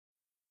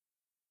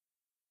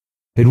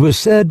It was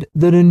said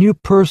that a new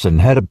person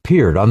had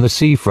appeared on the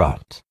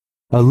seafront,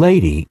 a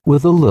lady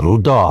with a little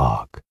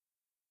dog.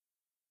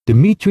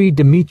 Dmitri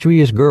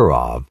Dmitrievich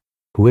Gurov,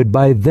 who had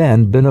by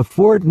then been a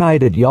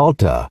fortnight at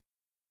Yalta,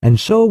 and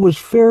so was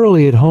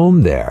fairly at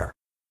home there,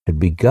 had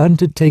begun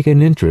to take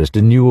an interest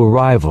in new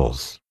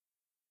arrivals.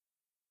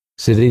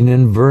 Sitting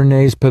in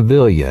Verney's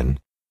pavilion,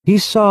 he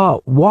saw,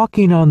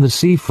 walking on the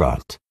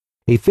seafront,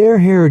 a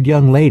fair-haired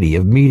young lady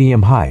of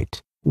medium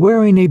height,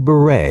 wearing a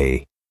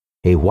beret.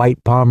 A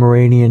white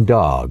Pomeranian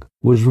dog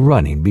was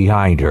running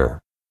behind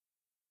her.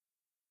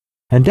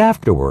 And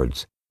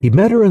afterwards, he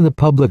met her in the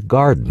public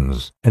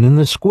gardens and in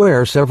the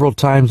square several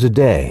times a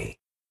day.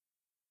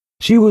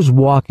 She was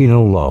walking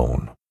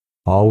alone,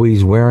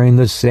 always wearing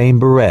the same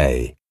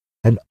beret,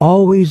 and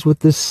always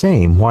with the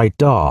same white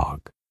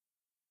dog.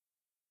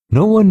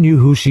 No one knew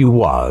who she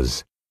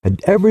was,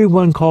 and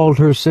everyone called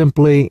her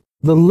simply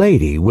the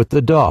lady with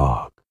the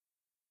dog.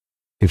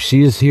 If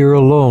she is here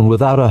alone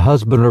without a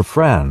husband or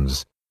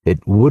friends,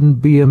 it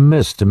wouldn't be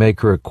amiss to make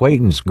her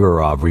acquaintance,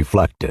 Gurov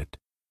reflected.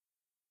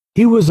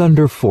 He was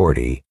under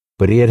 40,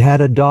 but he had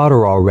had a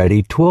daughter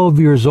already 12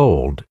 years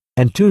old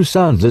and 2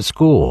 sons at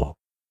school.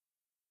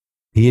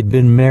 He had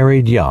been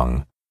married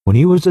young, when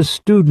he was a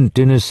student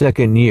in his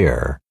 2nd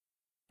year,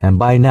 and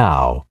by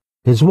now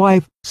his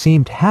wife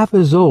seemed half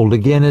as old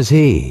again as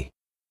he.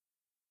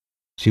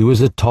 She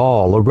was a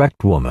tall,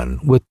 erect woman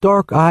with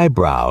dark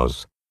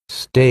eyebrows,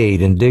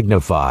 staid and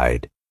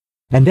dignified,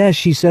 and as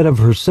she said of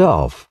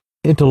herself,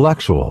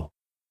 intellectual.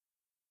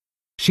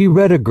 She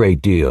read a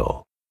great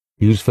deal,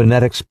 used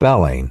phonetic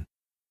spelling,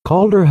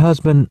 called her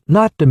husband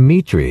not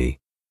Dmitri,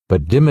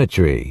 but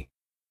Dimitri,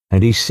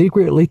 and he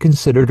secretly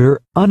considered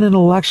her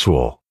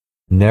unintellectual,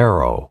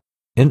 narrow,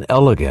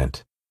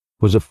 inelegant,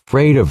 was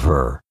afraid of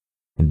her,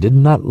 and did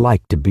not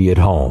like to be at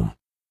home.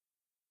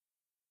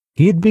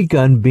 He had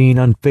begun being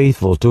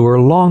unfaithful to her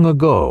long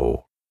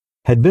ago,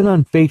 had been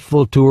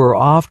unfaithful to her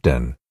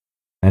often,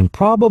 and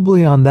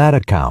probably on that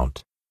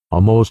account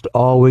almost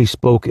always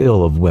spoke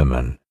ill of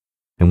women,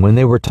 and when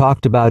they were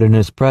talked about in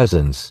his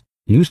presence,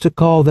 used to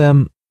call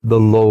them the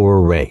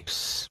lower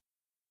race.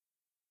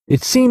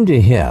 It seemed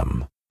to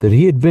him that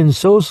he had been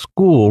so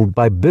schooled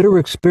by bitter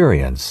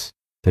experience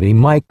that he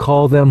might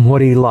call them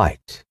what he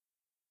liked,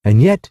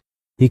 and yet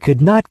he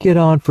could not get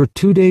on for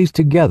 2 days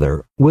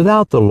together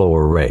without the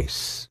lower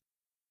race.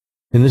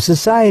 In the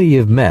society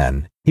of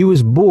men, he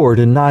was bored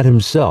and not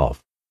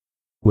himself.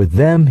 With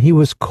them he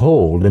was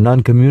cold and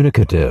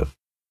uncommunicative.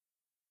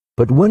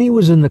 But when he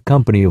was in the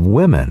company of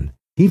women,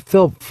 he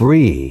felt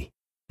free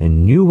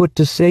and knew what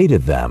to say to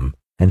them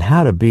and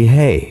how to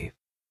behave,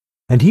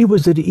 and he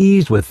was at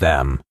ease with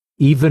them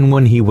even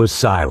when he was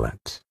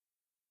silent.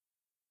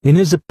 In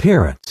his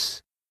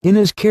appearance, in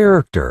his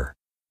character,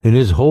 in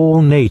his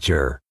whole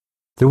nature,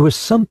 there was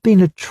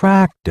something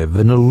attractive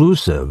and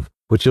elusive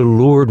which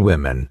allured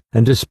women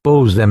and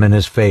disposed them in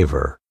his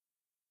favor.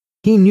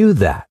 He knew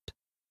that,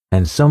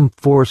 and some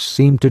force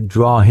seemed to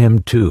draw him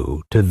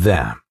to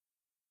them.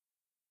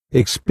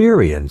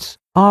 Experience,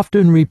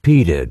 often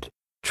repeated,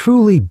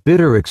 truly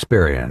bitter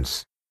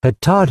experience,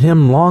 had taught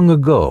him long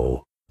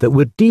ago that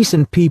with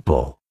decent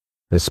people,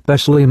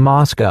 especially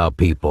Moscow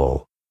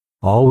people,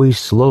 always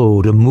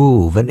slow to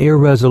move and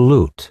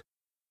irresolute,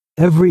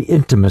 every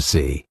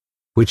intimacy,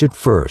 which at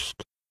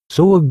first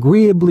so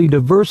agreeably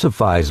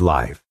diversifies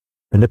life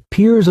and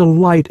appears a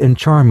light and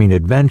charming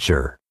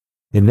adventure,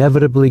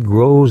 inevitably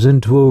grows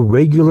into a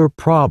regular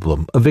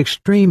problem of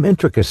extreme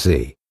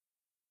intricacy,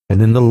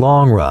 and in the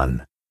long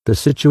run, the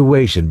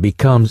situation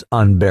becomes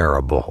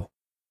unbearable.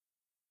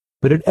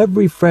 But at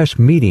every fresh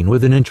meeting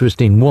with an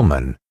interesting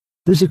woman,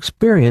 this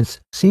experience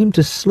seemed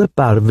to slip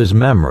out of his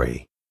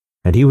memory,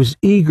 and he was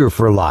eager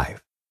for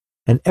life,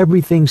 and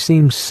everything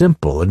seemed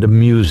simple and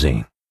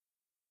amusing.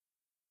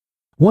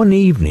 One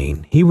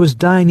evening he was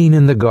dining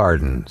in the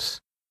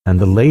gardens, and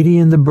the lady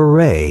in the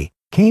beret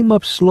came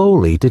up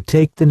slowly to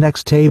take the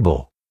next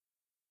table.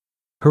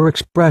 Her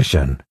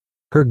expression,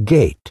 her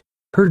gait,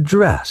 her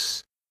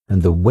dress,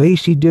 and the way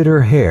she did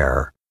her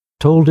hair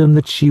told him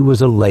that she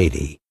was a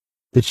lady,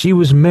 that she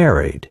was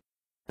married,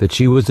 that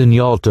she was in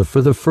Yalta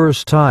for the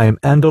first time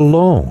and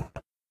alone,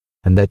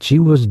 and that she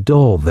was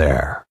dull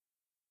there.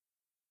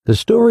 The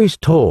stories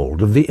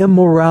told of the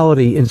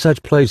immorality in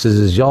such places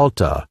as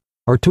Yalta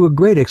are to a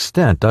great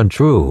extent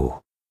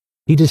untrue.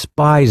 He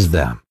despised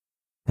them,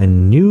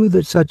 and knew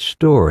that such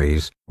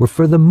stories were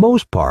for the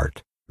most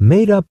part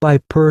made up by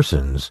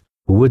persons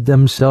who would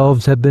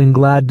themselves have been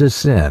glad to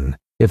sin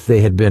if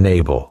they had been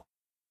able.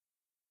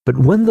 But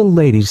when the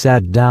lady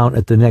sat down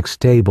at the next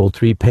table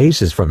 3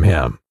 paces from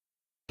him,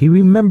 he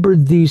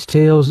remembered these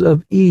tales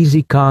of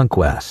easy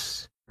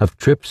conquests, of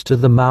trips to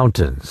the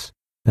mountains,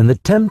 and the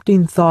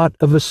tempting thought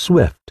of a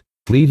swift,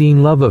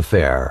 fleeting love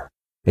affair,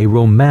 a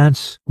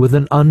romance with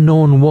an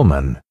unknown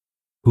woman,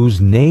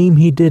 whose name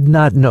he did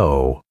not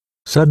know,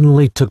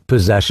 suddenly took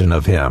possession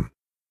of him.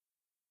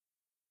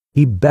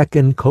 He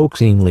beckoned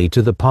coaxingly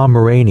to the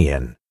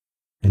Pomeranian,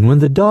 and when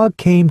the dog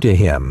came to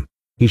him,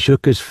 he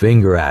shook his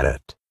finger at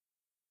it.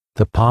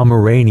 The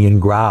Pomeranian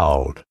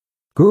growled,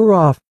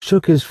 Gurov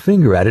shook his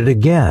finger at it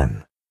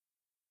again.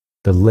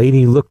 The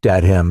lady looked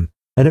at him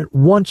and at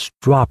once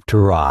dropped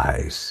her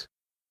eyes.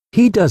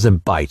 "He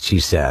doesn't bite," she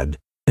said,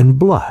 and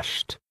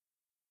blushed.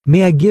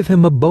 "May I give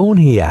him a bone?"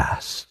 he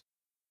asked.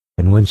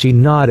 And when she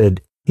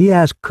nodded, he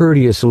asked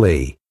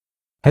courteously,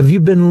 "Have you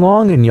been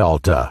long in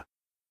Yalta?"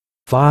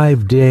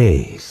 "5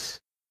 days,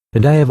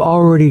 and I have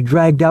already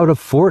dragged out a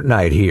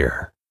fortnight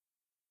here."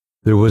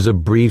 There was a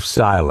brief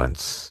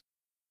silence.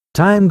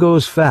 "Time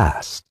goes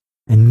fast,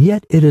 and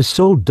yet it is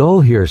so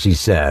dull here," she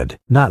said,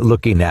 not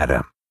looking at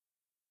him.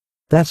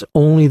 "That's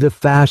only the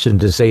fashion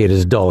to say it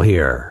is dull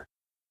here.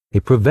 A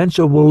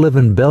provincial will live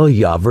in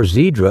Belyaev or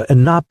Zidra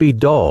and not be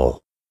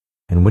dull.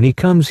 And when he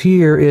comes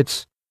here,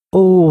 it's,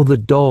 oh, the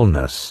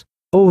dullness,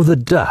 oh, the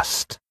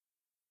dust.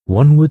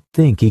 One would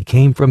think he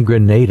came from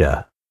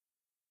Grenada."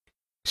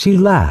 She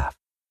laughed.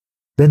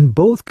 Then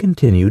both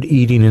continued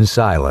eating in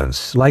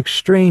silence, like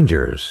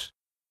strangers.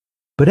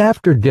 But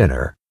after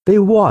dinner, they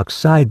walked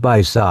side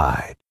by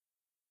side.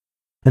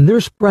 And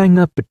there sprang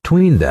up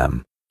between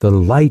them the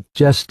light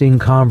jesting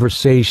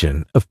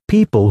conversation of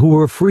people who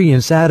are free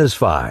and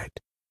satisfied,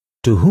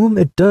 to whom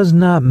it does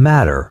not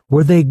matter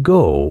where they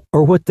go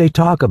or what they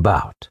talk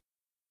about.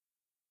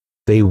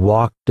 They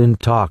walked and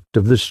talked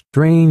of the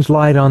strange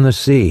light on the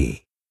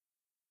sea.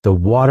 The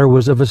water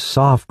was of a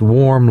soft,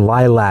 warm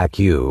lilac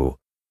hue,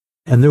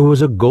 and there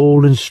was a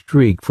golden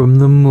streak from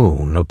the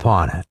moon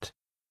upon it.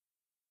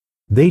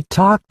 They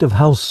talked of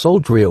how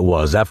sultry it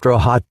was after a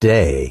hot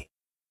day.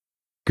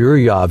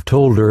 Guryov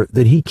told her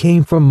that he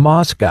came from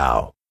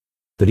Moscow,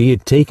 that he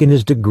had taken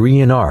his degree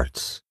in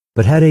arts,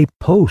 but had a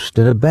post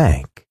in a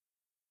bank,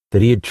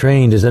 that he had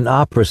trained as an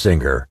opera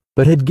singer,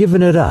 but had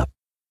given it up,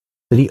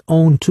 that he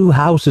owned 2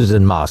 houses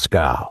in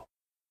Moscow.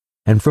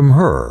 And from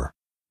her,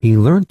 he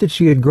learnt that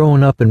she had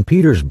grown up in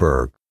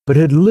Petersburg, but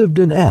had lived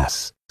in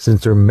S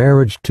since her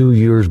marriage 2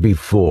 years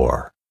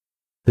before,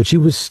 that she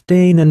was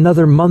staying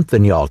another month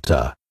in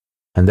Yalta,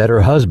 and that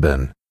her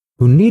husband,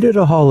 who needed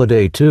a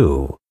holiday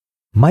too,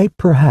 might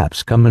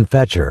perhaps come and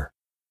fetch her.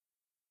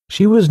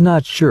 She was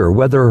not sure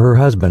whether her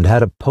husband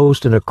had a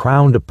post in a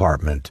crown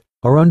department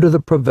or under the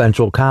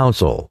provincial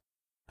council,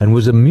 and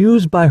was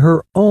amused by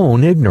her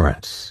own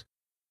ignorance.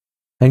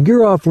 And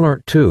Gurov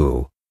learnt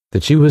too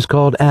that she was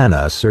called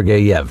Anna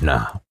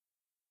Sergeyevna.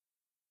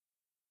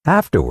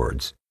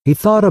 Afterwards, he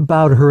thought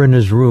about her in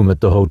his room at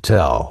the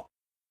hotel,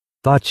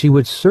 thought she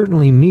would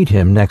certainly meet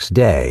him next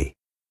day.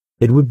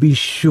 It would be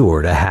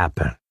sure to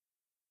happen.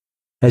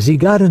 As he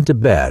got into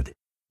bed,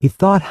 he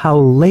thought how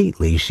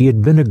lately she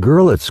had been a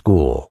girl at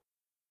school,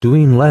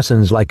 doing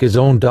lessons like his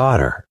own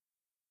daughter.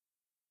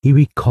 He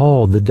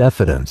recalled the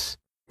diffidence,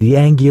 the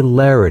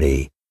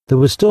angularity that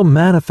was still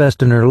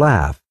manifest in her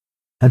laugh,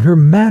 and her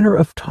manner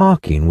of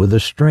talking with a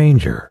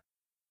stranger.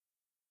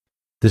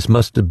 This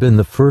must have been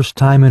the first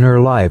time in her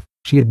life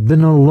she had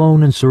been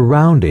alone in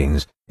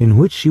surroundings in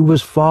which she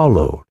was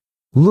followed,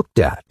 looked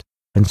at,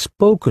 and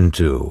spoken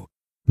to,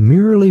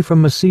 merely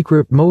from a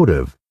secret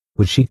motive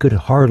which she could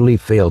hardly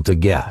fail to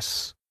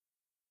guess.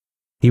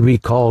 He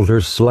recalled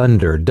her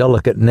slender,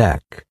 delicate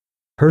neck,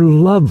 her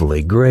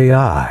lovely gray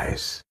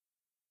eyes.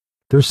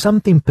 There's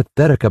something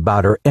pathetic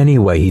about her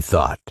anyway, he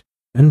thought,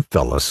 and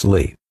fell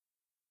asleep.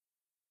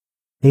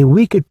 A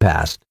week had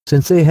passed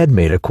since they had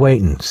made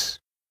acquaintance.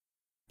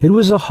 It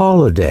was a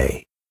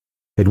holiday.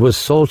 It was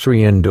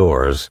sultry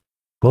indoors,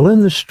 while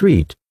in the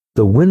street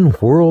the wind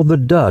whirled the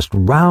dust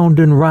round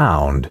and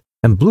round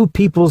and blew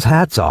people's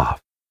hats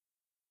off.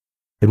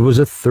 It was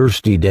a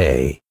thirsty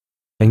day,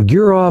 and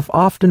Gurov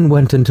often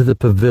went into the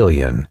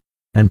pavilion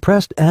and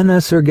pressed Anna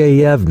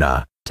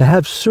Sergeyevna to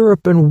have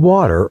syrup and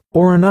water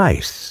or an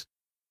ice.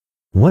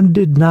 One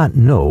did not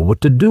know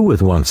what to do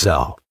with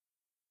oneself.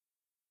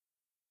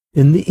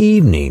 In the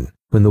evening,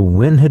 when the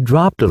wind had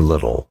dropped a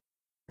little,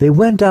 they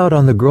went out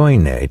on the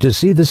Groine to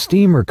see the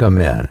steamer come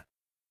in.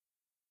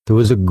 There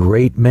was a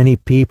great many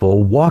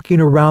people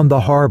walking around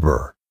the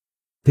harbor.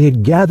 They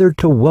had gathered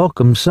to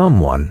welcome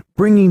someone,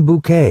 bringing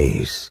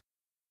bouquets.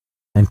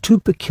 And 2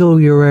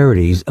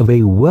 peculiarities of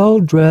a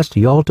well-dressed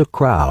Yalta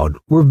crowd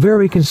were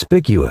very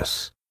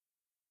conspicuous.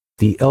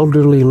 The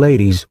elderly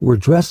ladies were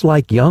dressed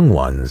like young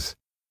ones,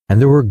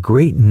 and there were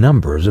great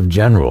numbers of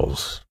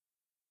generals.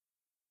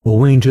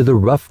 Owing to the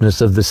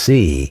roughness of the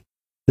sea,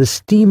 the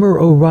steamer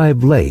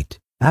arrived late,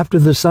 after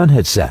the sun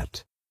had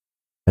set,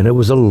 and it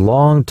was a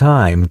long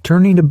time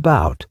turning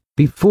about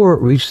before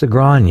it reached the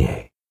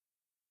Granier.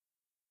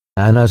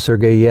 Anna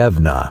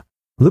Sergeyevna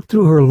looked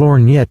through her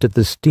lorgnette at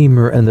the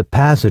steamer and the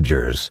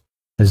passengers,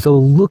 as though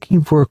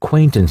looking for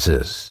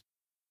acquaintances,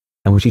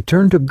 and when she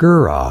turned to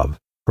Gurov,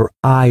 her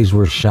eyes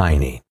were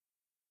shining.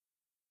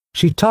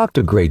 She talked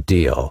a great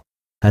deal,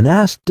 and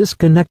asked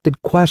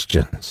disconnected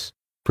questions,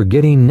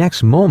 forgetting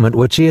next moment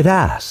what she had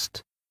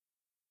asked.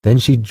 Then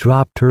she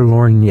dropped her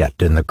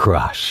lorgnette in the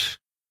crush.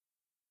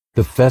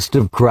 The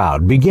festive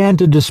crowd began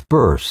to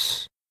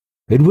disperse.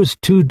 It was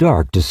too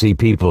dark to see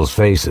people's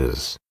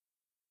faces.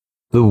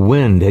 The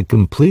wind had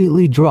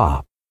completely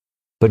dropped,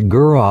 but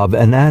Gurov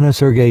and Anna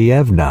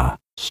Sergeyevna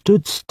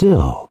stood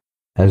still,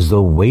 as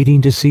though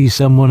waiting to see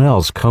someone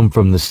else come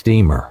from the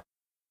steamer.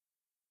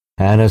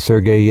 Anna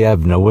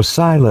Sergeyevna was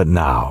silent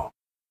now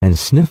and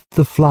sniffed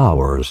the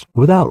flowers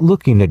without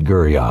looking at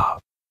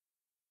Guryov.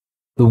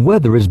 "The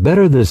weather is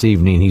better this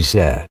evening," he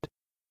said.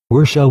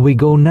 "Where shall we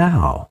go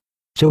now?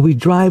 Shall we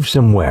drive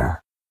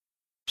somewhere?"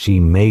 She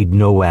made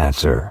no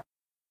answer.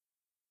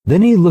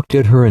 Then he looked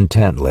at her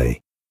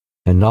intently,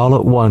 and all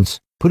at once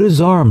put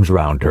his arms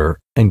round her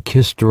and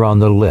kissed her on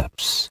the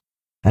lips,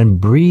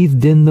 and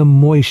breathed in the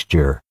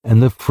moisture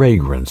and the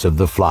fragrance of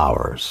the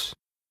flowers.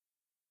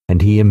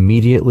 And he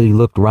immediately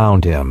looked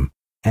round him,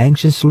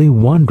 anxiously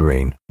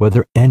wondering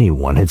whether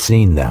anyone had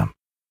seen them.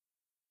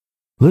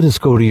 "Let us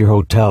go to your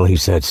hotel," he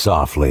said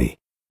softly,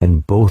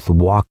 and both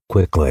walked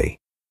quickly.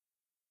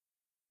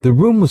 The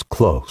room was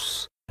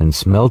close, and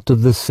smelt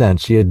of the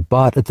scent she had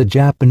bought at the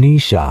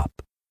Japanese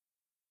shop.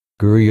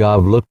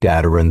 Guryov looked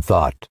at her and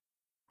thought,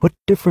 what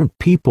different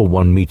people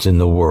one meets in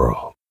the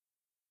world.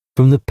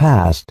 From the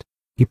past,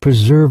 he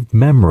preserved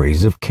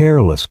memories of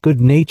careless,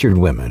 good-natured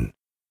women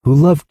who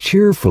loved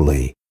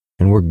cheerfully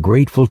and were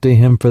grateful to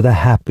him for the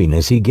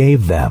happiness he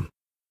gave them,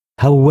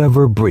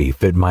 however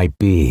brief it might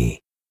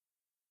be.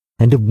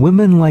 And of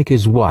women like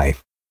his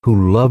wife,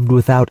 who loved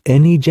without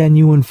any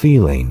genuine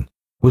feeling,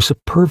 with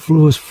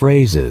superfluous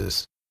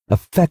phrases,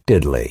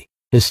 affectedly,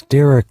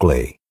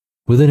 hysterically,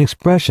 with an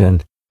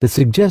expression that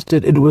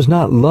suggested it was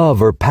not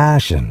love or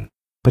passion,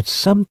 but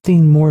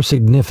something more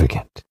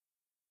significant.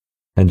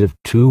 And of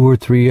 2 or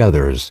 3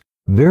 others,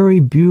 very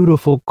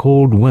beautiful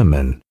cold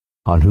women,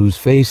 on whose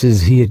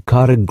faces he had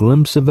caught a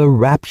glimpse of a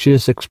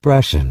rapturous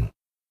expression,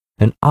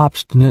 an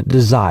obstinate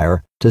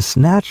desire to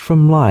snatch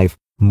from life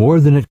more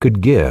than it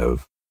could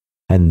give,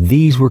 and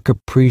these were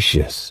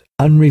capricious,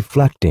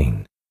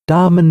 unreflecting,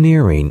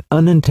 domineering,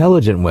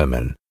 unintelligent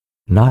women,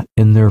 not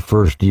in their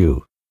first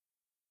youth.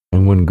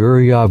 And when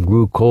Guryov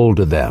grew cold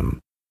to them,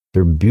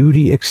 their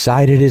beauty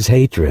excited his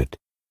hatred,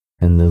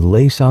 and the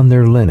lace on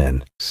their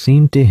linen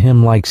seemed to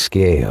him like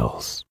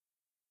scales.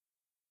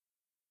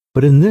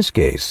 But in this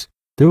case,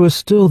 there was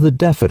still the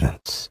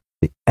diffidence,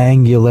 the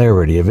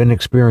angularity of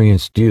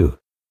inexperienced youth,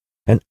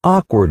 an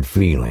awkward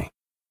feeling,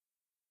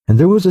 and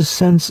there was a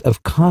sense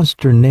of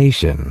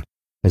consternation,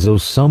 as though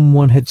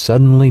someone had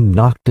suddenly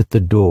knocked at the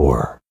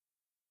door.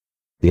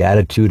 The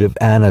attitude of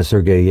Anna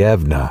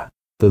Sergeyevna,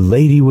 the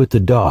lady with the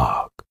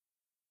dog,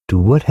 to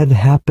what had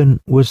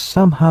happened was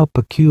somehow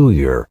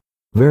peculiar,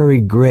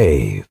 very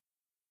grave,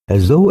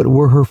 as though it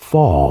were her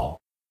fall,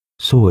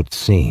 so it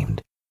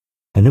seemed,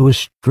 and it was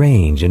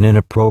strange and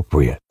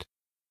inappropriate.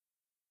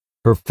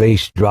 Her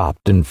face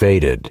dropped and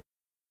faded,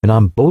 and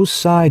on both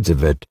sides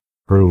of it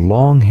her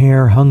long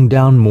hair hung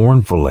down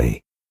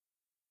mournfully.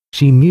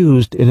 She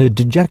mused in a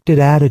dejected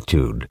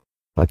attitude,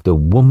 like the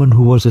woman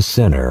who was a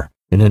sinner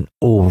in an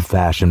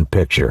old-fashioned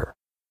picture.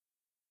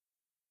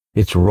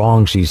 "It's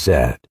wrong," she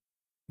said.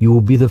 "You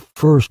will be the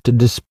first to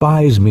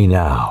despise me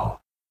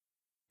now."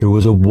 There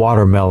was a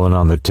watermelon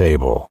on the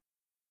table.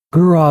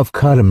 Gurov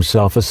cut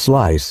himself a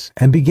slice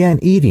and began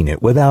eating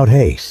it without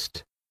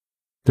haste.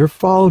 There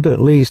followed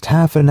at least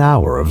half an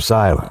hour of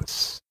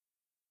silence.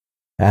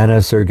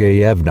 Anna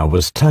Sergeyevna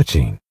was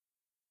touching.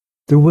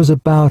 There was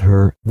about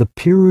her the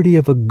purity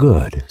of a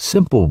good,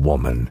 simple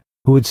woman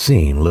who had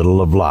seen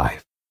little of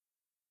life.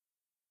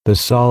 The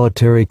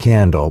solitary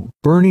candle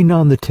burning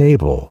on the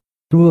table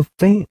threw a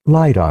faint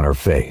light on her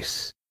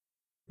face,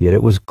 yet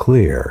it was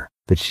clear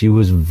that she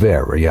was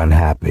very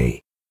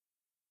unhappy.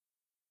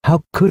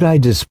 "How could I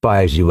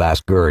despise you?"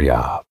 asked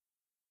Guryov.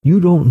 "You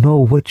don't know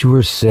what you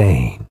are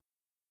saying."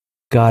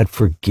 "God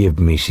forgive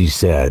me," she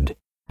said,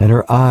 and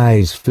her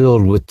eyes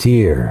filled with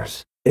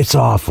tears. "It's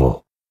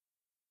awful.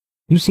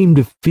 You seem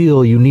to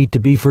feel you need to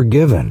be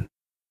forgiven."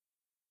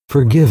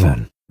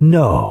 "Forgiven?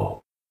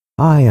 No.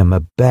 I am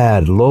a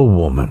bad, low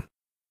woman.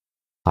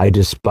 I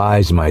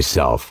despise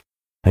myself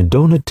and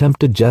don't attempt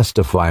to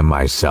justify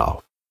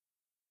myself.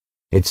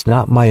 It's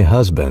not my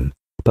husband,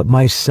 but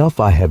myself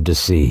I have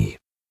deceived.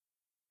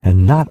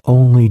 And not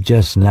only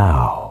just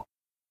now.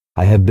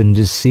 I have been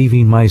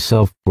deceiving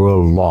myself for a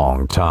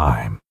long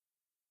time.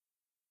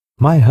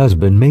 My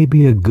husband may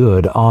be a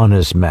good,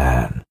 honest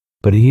man,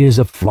 but he is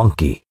a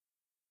flunky.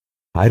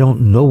 I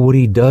don't know what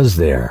he does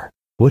there,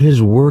 what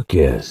his work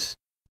is,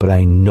 but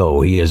I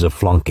know he is a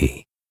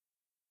flunky.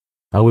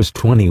 I was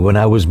 20 when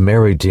I was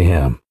married to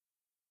him.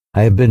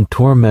 I have been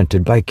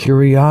tormented by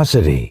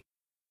curiosity.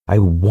 I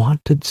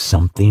wanted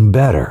something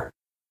better.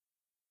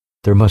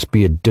 There must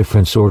be a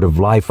different sort of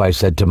life, I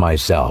said to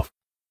myself.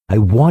 I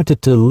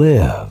wanted to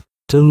live,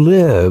 to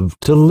live,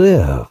 to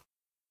live.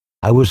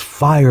 I was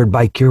fired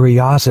by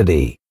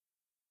curiosity.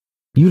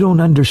 You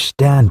don't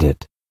understand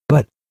it,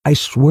 but I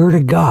swear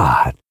to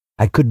God,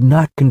 I could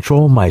not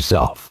control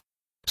myself.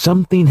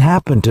 Something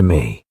happened to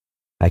me.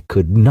 I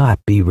could not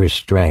be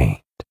restrained.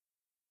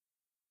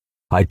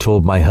 I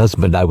told my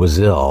husband I was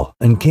ill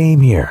and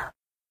came here.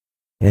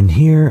 And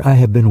here I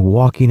have been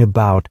walking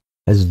about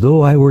as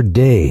though I were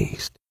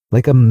dazed,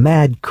 like a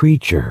mad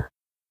creature.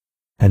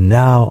 And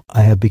now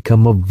I have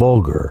become a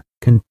vulgar,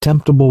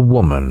 contemptible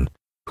woman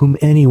whom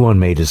anyone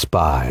may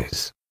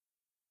despise.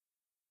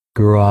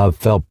 Gurov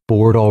felt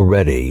bored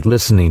already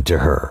listening to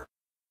her.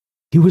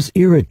 He was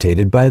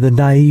irritated by the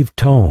naive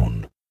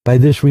tone, by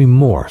this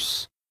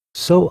remorse,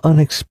 so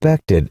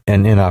unexpected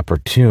and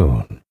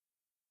inopportune.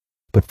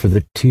 But for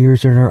the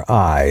tears in her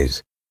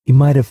eyes, he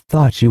might have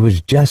thought she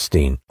was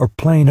jesting or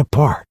playing a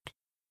part.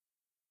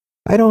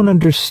 "I don't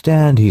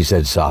understand," he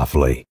said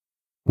softly.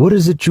 "What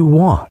is it you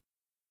want?"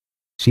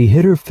 She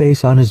hid her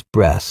face on his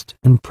breast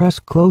and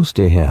pressed close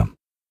to him.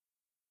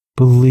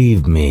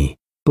 Believe me,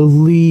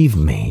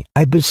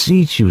 I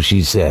beseech you,"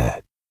 she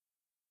said.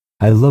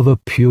 "I love a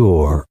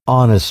pure,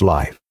 honest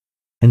life,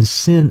 and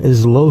sin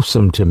is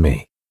loathsome to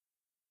me.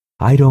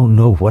 I don't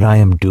know what I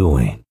am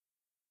doing.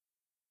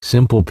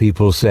 Simple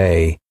people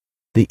say,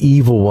 'The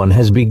evil one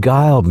has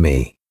beguiled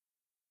me,'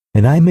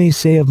 and I may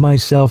say of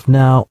myself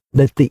now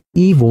that the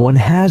evil one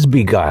has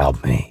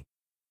beguiled me."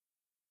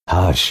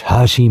 "Hush,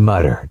 hush," he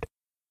muttered.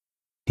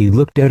 He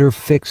looked at her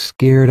fixed,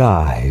 scared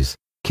eyes,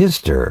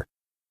 kissed her,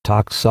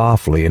 talked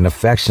softly and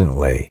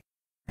affectionately,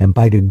 and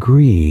by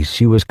degrees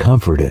she was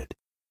comforted,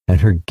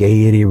 and her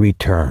gaiety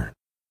returned.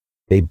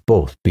 They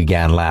both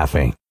began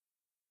laughing.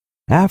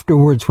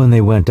 Afterwards, when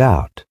they went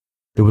out,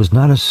 there was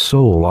not a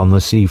soul on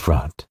the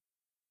seafront.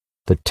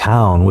 The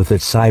town with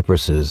its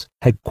cypresses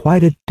had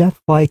quite a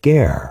death-like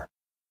air,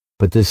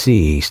 but the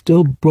sea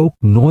still broke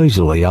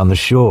noisily on the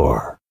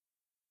shore.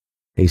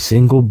 A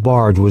single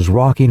barge was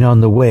rocking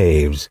on the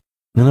waves,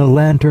 and a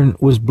lantern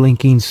was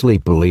blinking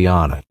sleepily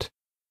on it.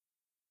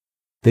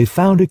 They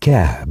found a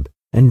cab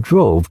and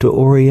drove to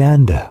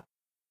Oreanda.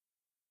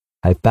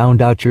 "I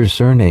found out your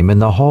surname in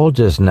the hall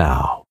just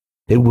now.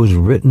 It was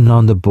written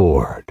on the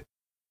board."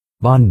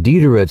 "Von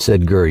Diderot,"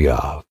 said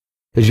Guryov.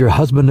 "Is your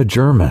husband a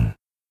German?"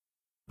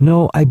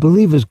 "No, I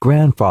believe his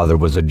grandfather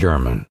was a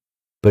German,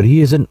 but he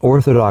is an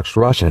Orthodox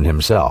Russian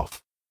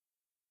himself."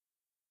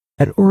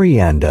 At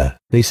Oreanda,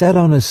 they sat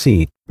on a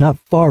seat not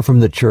far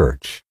from the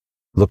church,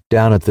 looked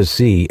down at the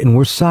sea, and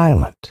were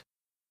silent.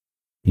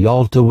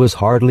 Yalta was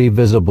hardly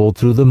visible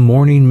through the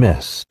morning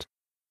mist.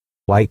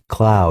 White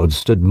clouds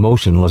stood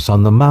motionless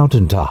on the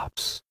mountain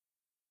tops.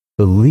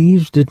 The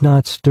leaves did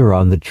not stir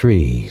on the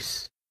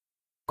trees.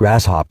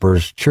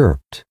 Grasshoppers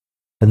chirped,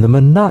 and the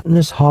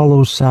monotonous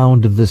hollow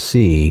sound of the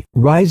sea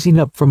rising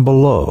up from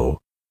below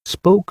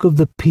spoke of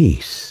the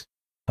peace,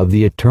 of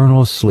the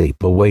eternal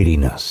sleep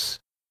awaiting us.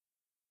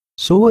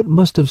 So it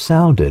must have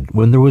sounded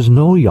when there was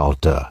no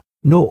Yalta,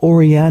 no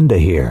Oreanda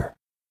here.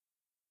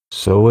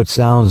 So it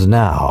sounds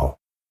now,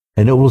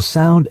 and it will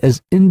sound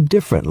as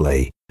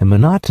indifferently and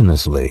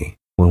monotonously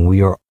when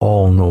we are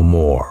all no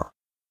more.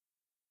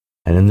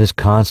 And in this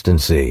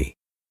constancy,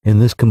 in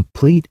this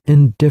complete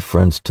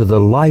indifference to the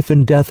life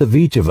and death of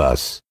each of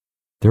us,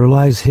 there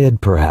lies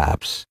hid,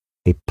 perhaps,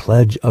 a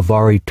pledge of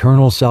our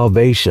eternal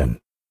salvation,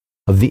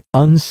 of the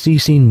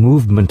unceasing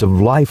movement of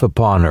life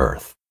upon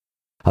earth,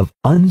 of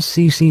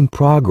unceasing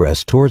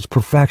progress towards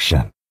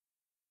perfection.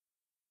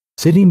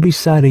 Sitting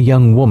beside a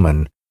young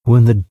woman who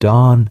in the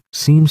dawn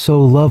seemed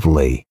so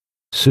lovely,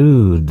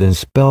 soothed and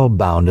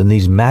spellbound in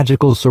these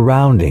magical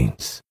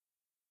surroundings,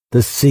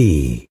 the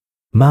sea,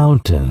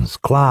 mountains,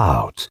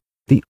 clouds,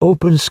 the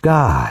open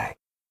sky.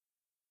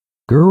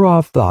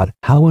 Gurov thought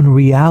how in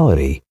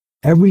reality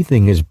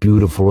everything is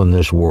beautiful in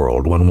this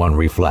world when one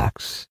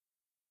reflects.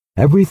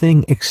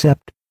 Everything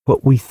except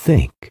what we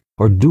think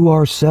or do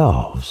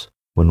ourselves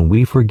when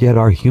we forget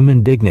our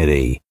human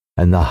dignity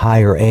and the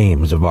higher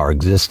aims of our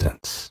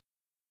existence.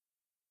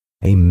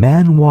 A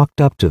man walked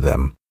up to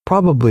them,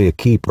 probably a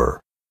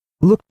keeper,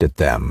 looked at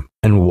them,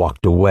 and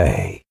walked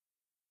away.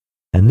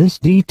 And this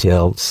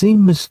detail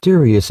seemed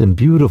mysterious and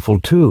beautiful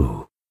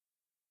too.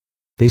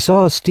 They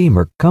saw a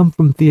steamer come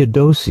from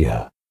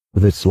Theodosia,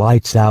 with its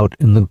lights out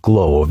in the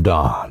glow of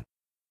dawn.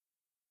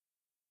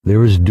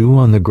 "There is dew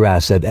on the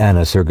grass," said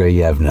Anna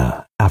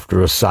Sergeyevna,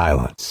 after a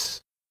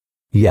silence.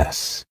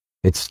 "Yes,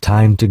 it's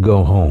time to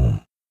go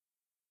home."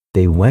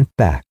 They went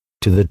back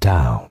to the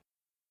town.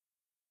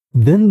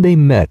 Then they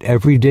met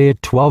every day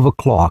at 12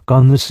 o'clock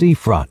on the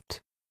seafront,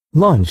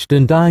 lunched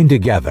and dined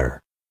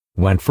together,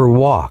 went for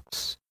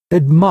walks,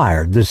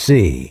 admired the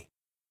sea.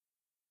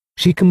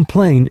 She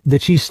complained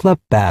that she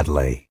slept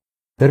badly,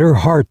 that her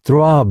heart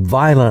throbbed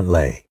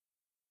violently,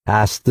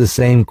 asked the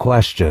same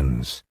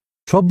questions,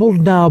 troubled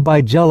now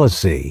by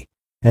jealousy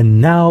and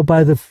now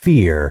by the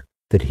fear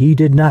that he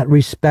did not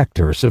respect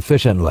her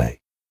sufficiently.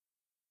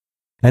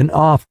 And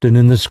often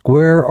in the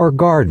square or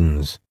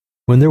gardens,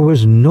 when there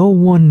was no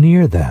one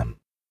near them,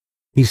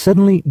 he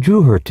suddenly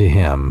drew her to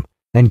him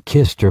and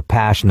kissed her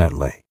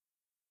passionately.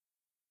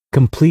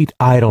 Complete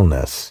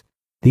idleness,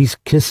 these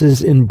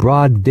kisses in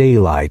broad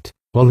daylight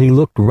while he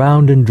looked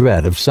round in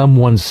dread of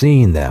someone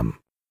seeing them,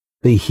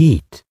 the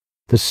heat,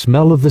 the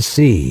smell of the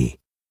sea,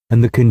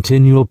 and the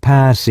continual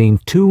passing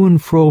to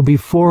and fro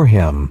before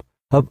him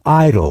of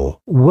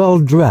idle,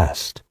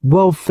 well-dressed,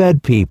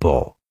 well-fed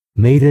people,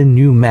 made a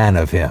new man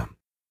of him.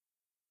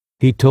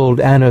 He told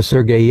Anna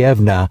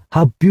Sergeyevna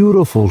how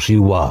beautiful she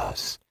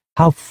was,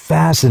 how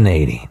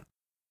fascinating.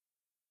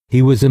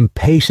 He was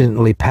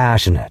impatiently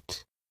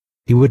passionate.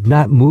 He would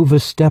not move a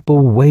step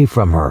away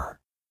from her,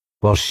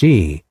 while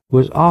she,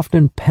 was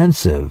often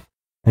pensive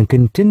and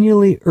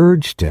continually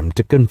urged him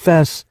to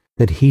confess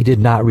that he did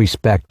not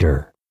respect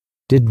her,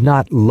 did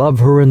not love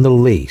her in the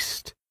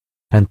least,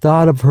 and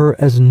thought of her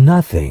as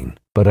nothing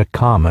but a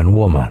common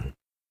woman.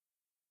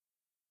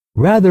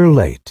 Rather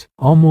late,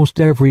 almost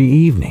every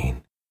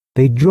evening,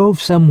 they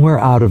drove somewhere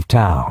out of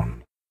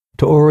town,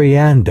 to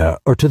Oreanda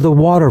or to the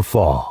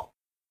waterfall,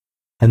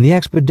 and the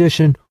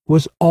expedition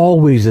was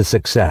always a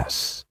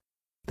success.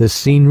 The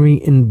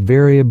scenery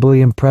invariably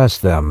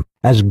impressed them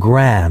as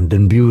grand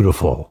and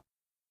beautiful.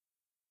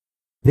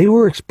 They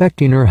were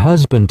expecting her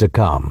husband to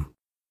come,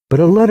 but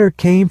a letter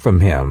came from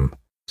him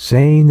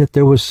saying that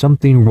there was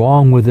something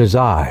wrong with his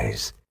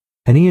eyes,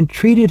 and he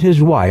entreated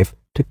his wife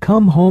to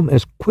come home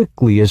as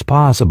quickly as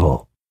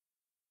possible.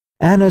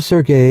 Anna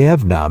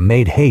Sergeyevna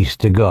made haste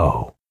to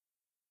go.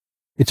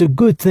 "It's a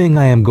good thing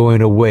I am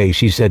going away,"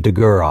 she said to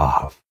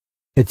Gurov.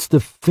 "It's the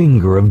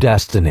finger of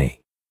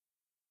destiny."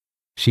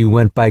 She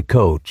went by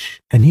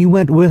coach, and he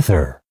went with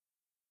her.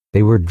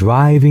 They were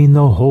driving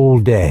the whole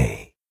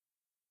day.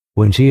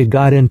 When she had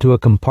got into a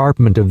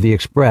compartment of the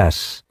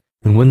express,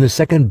 and when the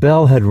second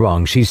bell had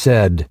rung, she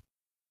said,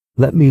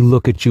 "Let me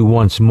look at you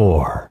once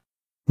more.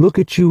 Look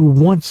at you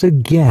once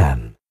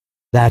again.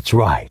 That's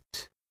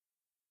right."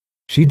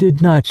 She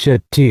did not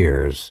shed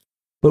tears,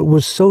 but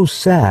was so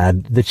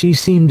sad that she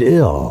seemed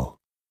ill,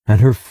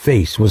 and her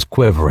face was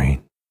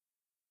quivering.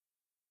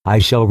 "I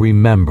shall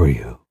remember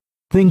you,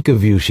 think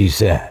of you," she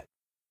said.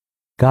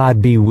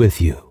 "God be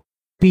with you.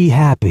 Be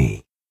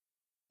happy.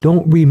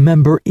 Don't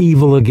remember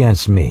evil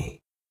against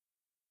me.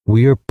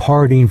 We are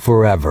parting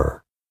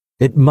forever.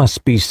 It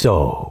must be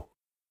so,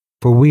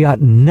 for we ought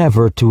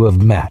never to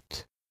have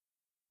met.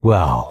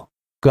 Well,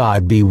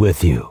 God be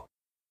with you."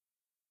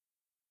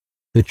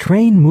 The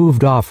train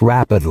moved off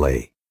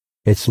rapidly.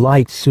 Its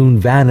lights soon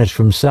vanished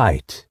from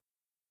sight,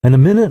 and a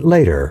minute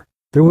later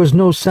there was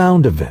no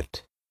sound of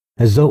it,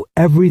 as though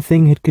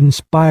everything had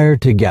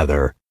conspired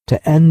together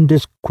to end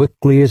as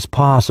quickly as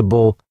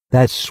possible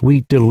that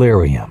sweet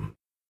delirium,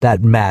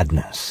 that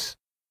madness.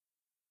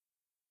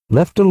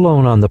 Left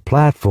alone on the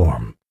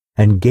platform,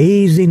 and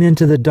gazing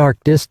into the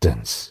dark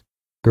distance,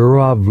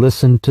 Gurov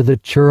listened to the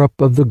chirrup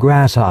of the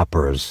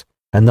grasshoppers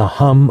and the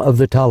hum of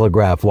the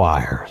telegraph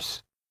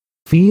wires,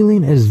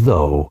 feeling as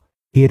though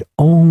he had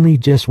only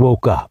just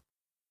woke up.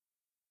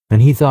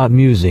 And he thought,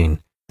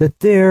 musing, that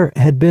there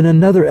had been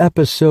another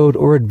episode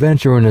or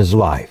adventure in his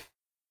life,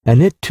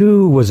 and it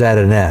too was at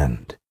an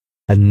end,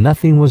 and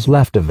nothing was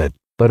left of it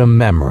but a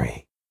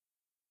memory.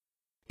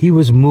 He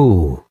was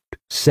moved,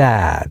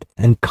 sad,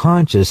 and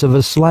conscious of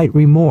a slight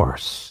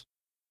remorse.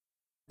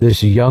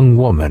 This young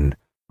woman,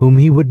 whom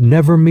he would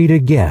never meet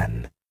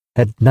again,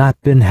 had not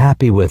been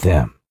happy with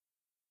him.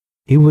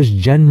 He was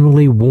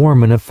generally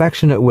warm and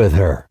affectionate with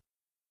her,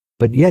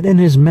 but yet in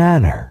his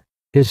manner,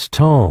 his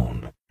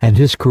tone, and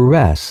his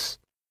caress,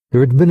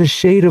 there had been a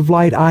shade of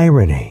light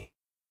irony,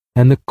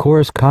 and the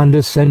coarse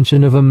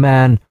condescension of a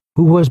man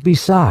who was,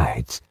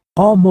 besides,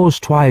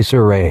 almost twice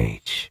her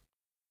age.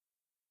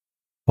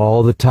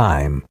 All the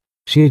time,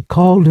 she had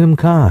called him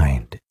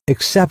kind,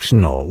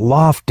 exceptional,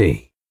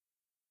 lofty.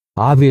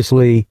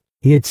 Obviously,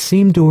 he had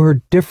seemed to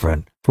her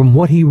different from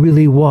what he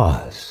really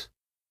was,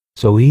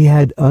 so he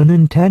had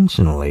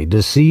unintentionally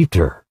deceived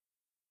her.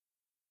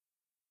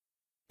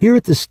 Here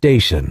at the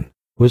station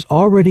was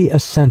already a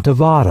scent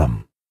of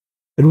autumn.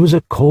 It was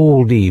a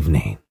cold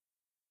evening.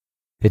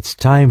 "It's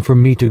time for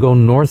me to go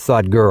north,"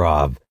 thought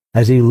Gurov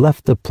as he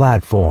left the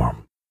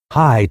platform.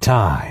 High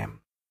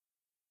time.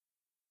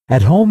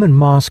 At home in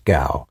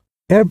Moscow,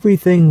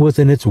 everything was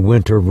in its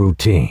winter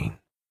routine.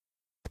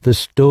 The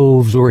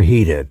stoves were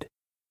heated,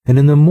 and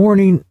in the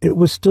morning it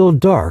was still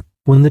dark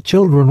when the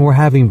children were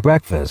having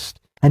breakfast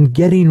and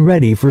getting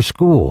ready for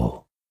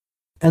school,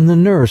 and the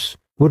nurse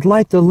would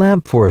light the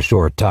lamp for a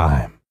short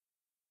time.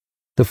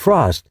 The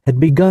frost had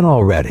begun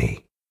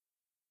already.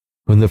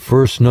 When the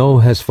first snow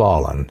has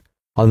fallen,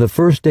 on the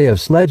first day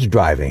of sledge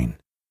driving,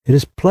 it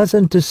is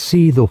pleasant to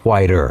see the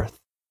white earth,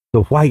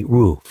 the white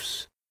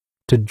roofs,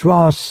 to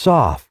draw a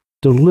soft,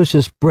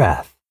 delicious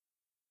breath,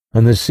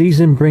 and the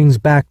season brings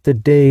back the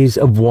days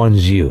of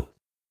one's youth.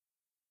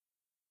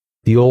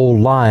 The old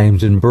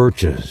limes and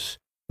birches,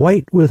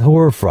 white with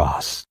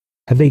hoarfrost,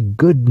 have a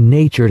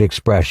good-natured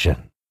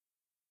expression.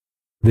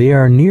 They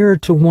are nearer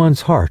to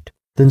one's heart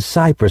than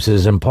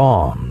cypresses and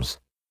palms,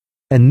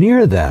 and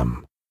near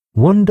them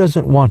one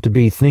doesn't want to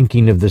be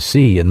thinking of the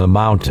sea and the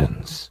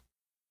mountains.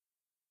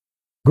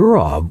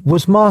 Gurov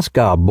was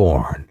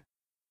Moscow-born.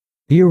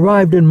 He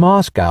arrived in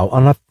Moscow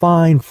on a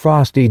fine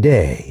frosty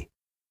day,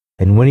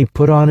 and when he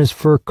put on his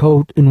fur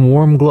coat and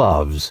warm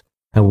gloves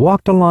and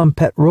walked along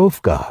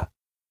Petrovka,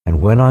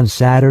 and when on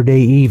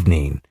Saturday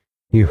evening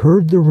he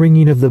heard the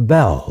ringing of the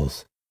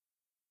bells,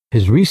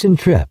 his recent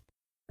trip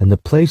and the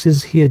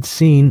places he had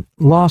seen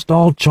lost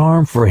all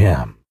charm for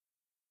him.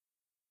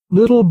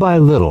 Little by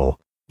little,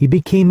 he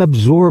became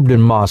absorbed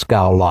in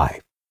Moscow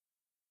life,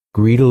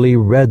 greedily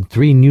read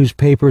 3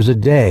 newspapers a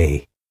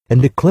day,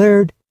 and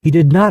declared he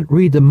did not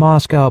read the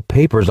Moscow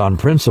papers on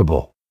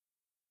principle.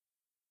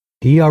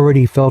 He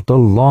already felt a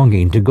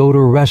longing to go to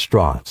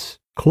restaurants,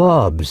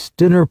 clubs,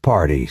 dinner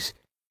parties,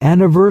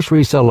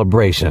 anniversary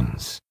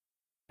celebrations,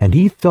 and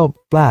he felt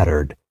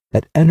flattered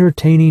at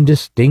entertaining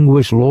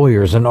distinguished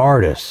lawyers and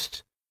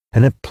artists,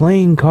 and at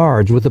playing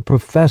cards with a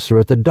professor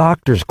at the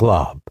doctor's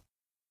club.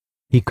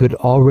 He could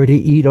already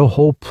eat a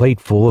whole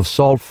plateful of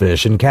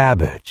saltfish and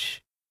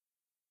cabbage.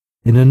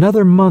 In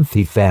another month,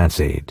 he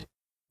fancied,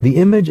 the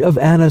image of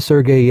Anna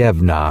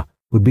Sergeyevna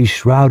would be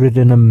shrouded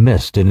in a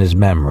mist in his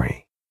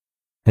memory,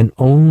 and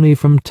only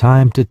from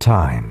time to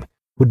time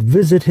would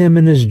visit him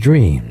in his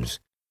dreams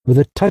with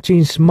a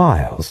touching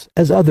smiles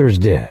as others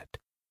did.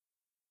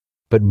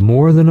 But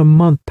more than a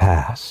month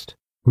passed,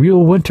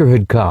 real winter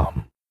had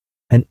come,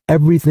 and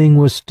everything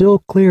was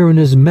still clear in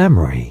his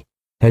memory,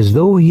 as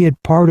though he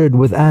had parted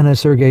with Anna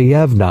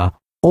Sergeyevna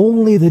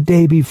only the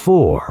day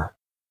before,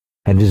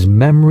 and his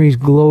memories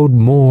glowed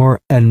more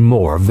and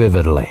more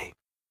vividly.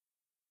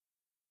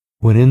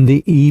 When in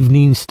the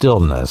evening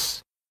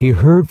stillness he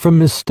heard from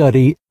his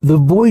study the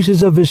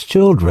voices of his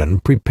children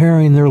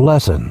preparing their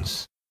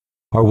lessons,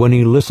 or when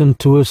he listened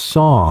to a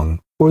song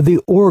or the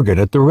organ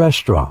at the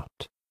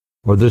restaurant,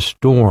 or the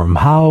storm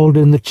howled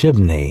in the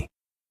chimney,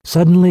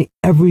 suddenly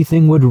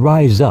everything would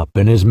rise up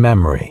in his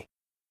memory.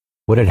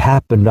 What had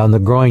happened on the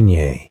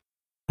Gronier,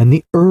 and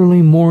the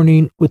early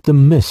morning with the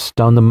mist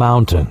on the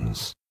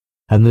mountains,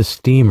 and the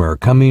steamer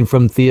coming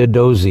from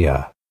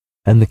Theodosia,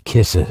 and the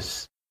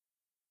kisses.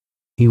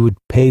 He would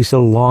pace a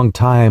long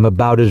time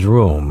about his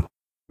room,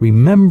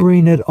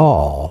 remembering it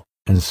all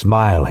and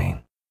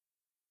smiling.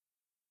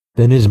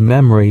 Then his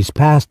memories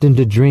passed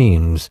into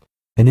dreams,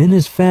 and in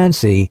his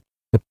fancy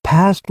the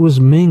past was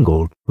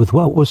mingled with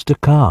what was to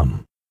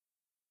come.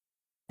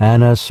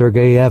 Anna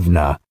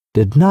Sergeyevna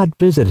did not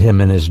visit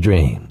him in his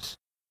dreams,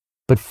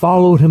 but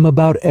followed him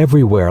about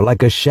everywhere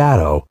like a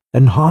shadow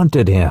and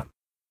haunted him.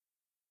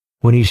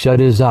 When he shut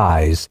his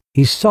eyes,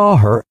 he saw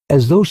her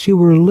as though she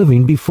were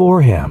living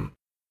before him,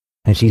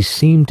 and she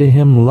seemed to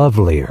him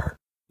lovelier,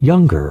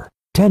 younger,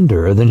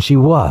 tenderer than she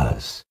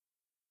was,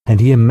 and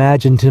he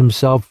imagined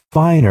himself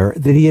finer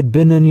than he had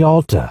been in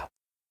Yalta.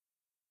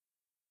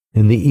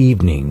 In the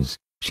evenings,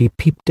 she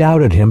peeped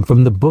out at him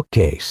from the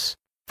bookcase,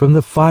 from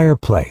the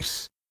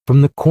fireplace,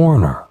 from the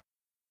corner.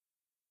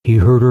 He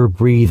heard her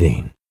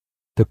breathing,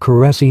 the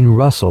caressing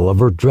rustle of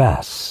her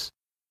dress.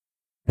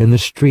 In the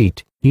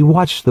street, he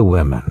watched the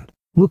women,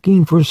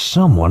 looking for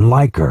someone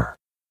like her.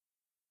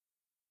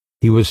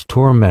 He was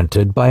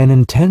tormented by an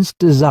intense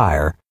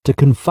desire to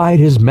confide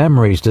his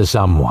memories to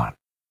someone,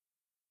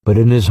 but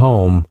in his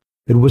home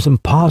it was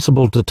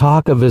impossible to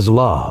talk of his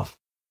love,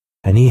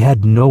 and he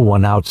had no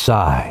one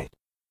outside.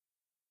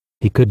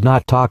 He could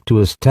not talk to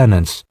his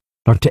tenants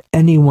nor to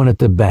anyone at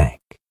the bank.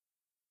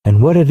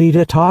 And what had he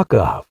to talk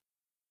of?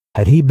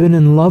 Had he been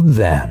in love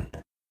then?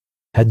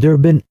 Had there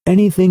been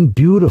anything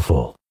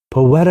beautiful,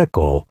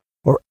 poetical,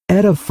 or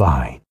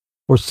edifying,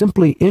 or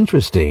simply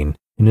interesting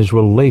in his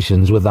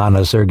relations with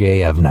Anna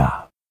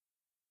Sergeyevna?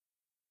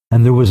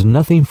 And there was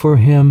nothing for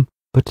him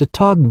but to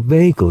talk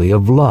vaguely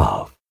of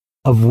love,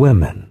 of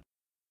women,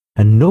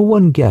 and no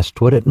one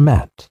guessed what it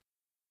meant.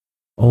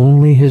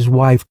 Only his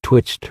wife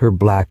twitched her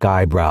black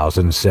eyebrows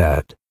and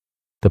said,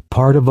 "The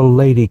part of a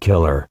lady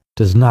killer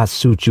does not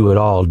suit you at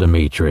all,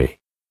 Dmitri."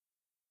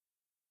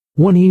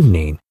 One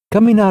evening,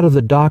 coming out of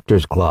the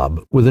doctor's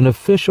club with an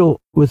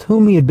official with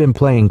whom he had been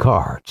playing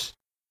cards,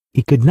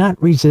 he could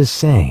not resist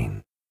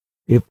saying,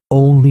 "If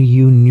only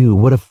you knew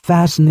what a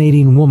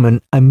fascinating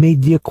woman I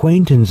made the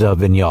acquaintance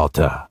of in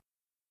Yalta."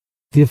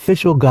 The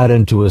official got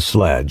into a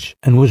sledge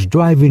and was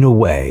driving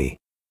away,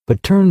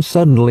 but turned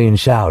suddenly and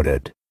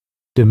shouted,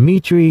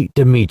 "Dmitri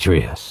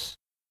Dmitrius,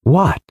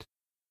 what?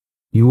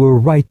 You were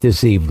right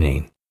this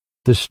evening.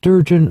 The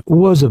sturgeon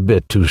was a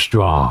bit too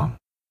strong."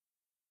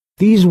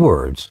 These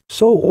words,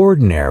 so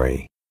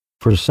ordinary,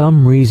 for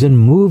some reason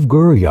moved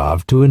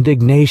Guryov to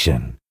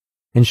indignation,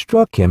 and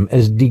struck him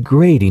as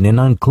degrading and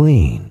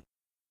unclean.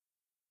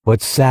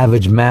 What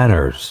savage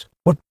manners,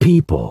 what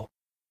people,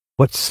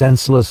 what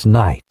senseless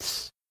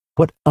nights,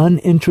 what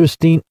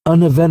uninteresting,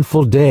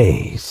 uneventful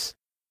days.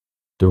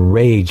 The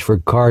rage for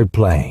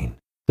card-playing,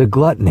 the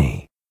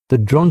gluttony, the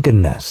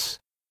drunkenness,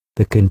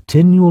 the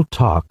continual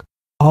talk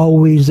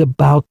always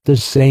about the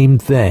same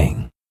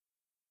thing.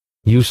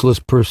 Useless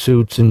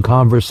pursuits and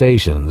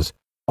conversations,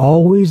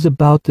 always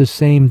about the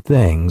same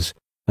things,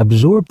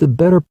 absorb the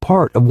better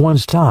part of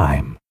one's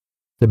time,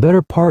 the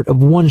better part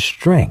of one's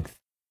strength.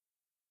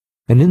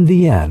 And in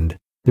the end,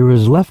 there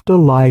is left a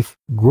life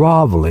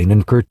groveling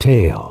and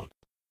curtailed,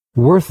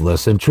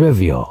 worthless and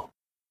trivial,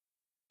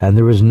 and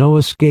there is no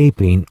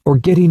escaping or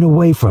getting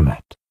away from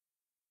it,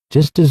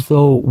 just as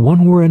though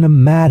one were in a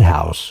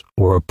madhouse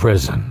or a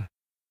prison.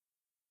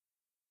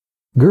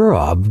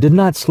 Gurov did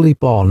not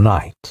sleep all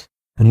night,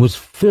 and was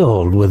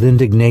filled with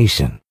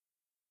indignation.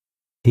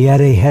 He had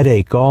a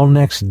headache all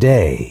next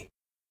day,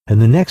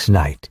 and the next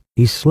night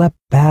he slept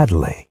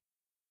badly.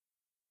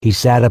 He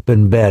sat up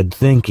in bed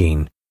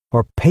thinking,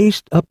 or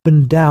paced up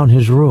and down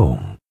his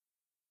room.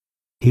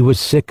 He was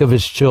sick of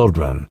his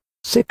children,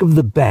 sick of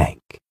the bank.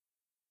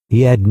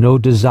 he had no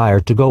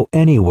desire to go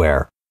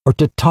anywhere or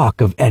to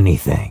talk of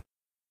anything.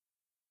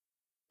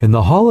 In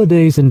the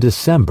holidays in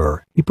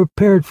December, he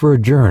prepared for a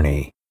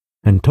journey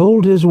and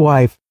told his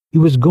wife he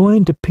was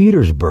going to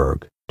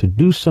Petersburg to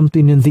do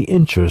something in the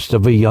interest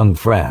of a young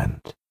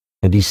friend,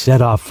 and he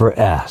set off for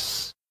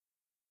S.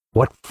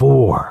 What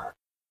for?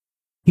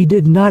 He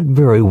did not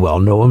very well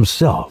know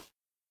himself.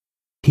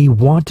 He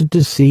wanted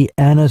to see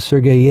Anna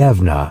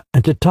Sergeyevna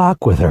and to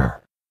talk with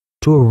her,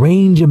 to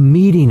arrange a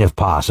meeting if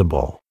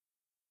possible.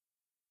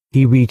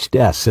 He reached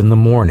S in the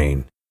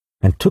morning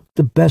and took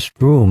the best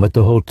room at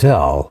the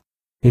hotel,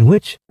 in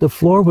which the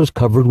floor was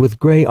covered with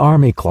gray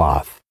army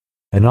cloth,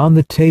 and on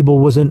the table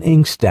was an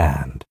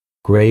inkstand,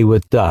 gray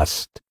with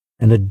dust,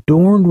 and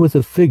adorned with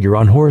a figure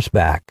on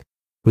horseback,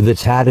 with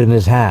its hat in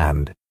his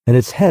hand and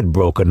its head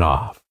broken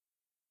off.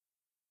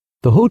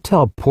 The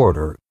hotel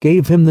porter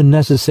gave him the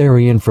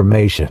necessary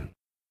information.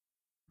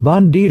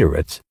 Von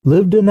Diederitz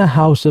lived in a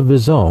house of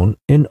his own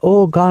in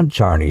Old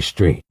Goncharny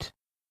Street.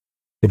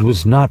 It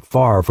was not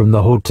far from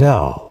the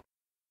hotel.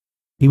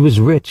 He was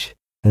rich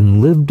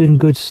and lived in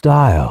good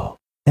style,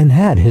 and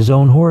had his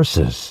own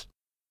horses.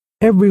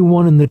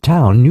 Everyone in the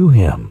town knew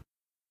him.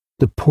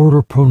 The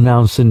porter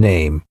pronounced the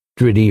name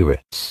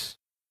Diederitz.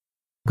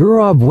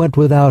 Gurov went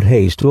without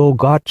haste to Old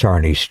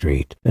Goncharny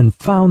Street and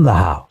found the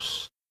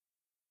house.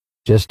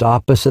 Just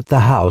opposite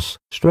the house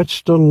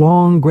stretched a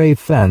long gray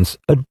fence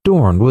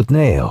adorned with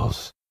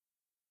nails.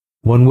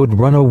 One would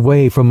run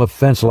away from a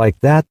fence like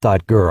that,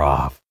 thought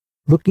Gurov,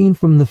 looking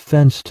from the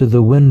fence to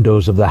the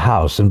windows of the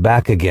house and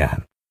back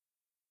again.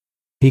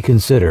 He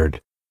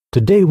considered,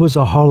 today was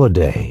a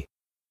holiday,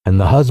 and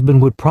the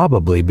husband would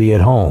probably be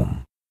at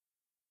home.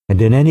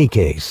 And in any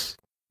case,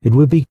 it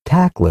would be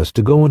tactless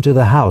to go into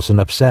the house and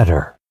upset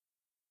her.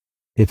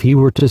 If he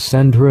were to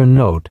send her a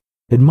note,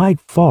 it might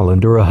fall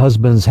into her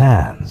husband's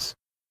hands,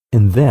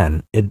 and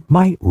then it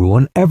might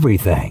ruin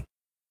everything.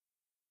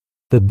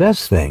 The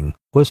best thing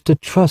was to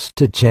trust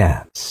to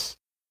chance,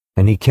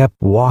 and he kept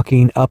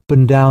walking up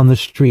and down the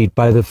street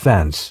by the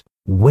fence,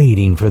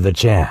 waiting for the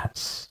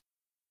chance.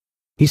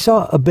 He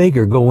saw a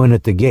beggar go in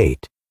at the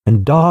gate,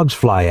 and dogs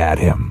fly at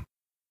him.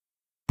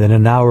 Then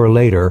an hour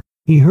later,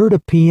 he heard a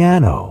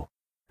piano,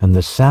 and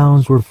the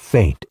sounds were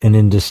faint and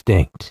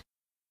indistinct.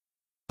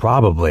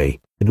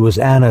 Probably it was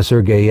Anna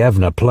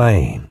Sergeyevna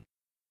playing.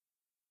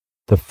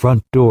 The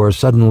front door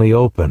suddenly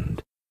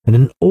opened, and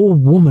an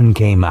old woman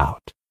came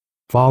out,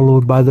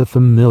 followed by the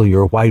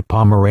familiar white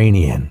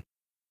Pomeranian.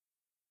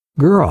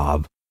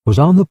 Gurov was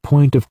on the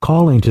point of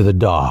calling to the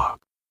dog,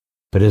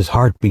 but his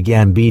heart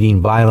began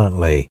beating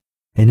violently,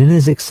 and in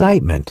his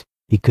excitement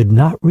he could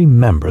not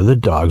remember the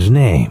dog's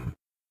name.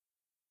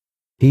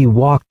 He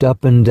walked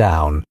up and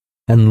down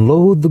and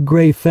loathed the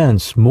gray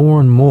fence more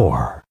and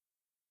more,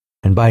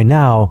 and by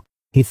now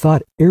he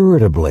thought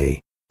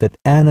irritably that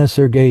Anna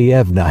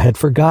Sergeyevna had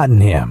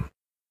forgotten him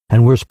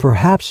and was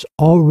perhaps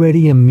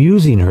already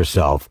amusing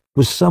herself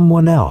with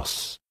someone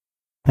else,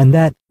 and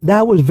that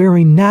was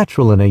very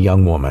natural in a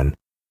young woman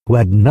who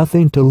had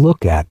nothing to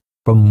look at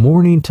from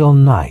morning till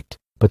night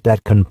but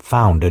that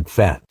confounded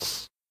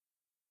fence.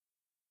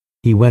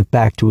 He went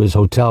back to his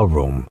hotel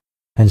room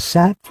and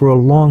sat for a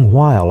long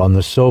while on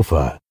the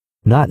sofa,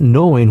 not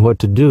knowing what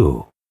to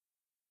do.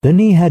 Then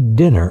he had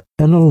dinner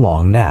and a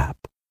long nap.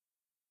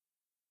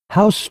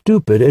 How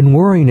stupid and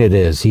worrying it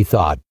is, he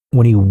thought,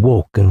 when he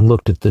woke and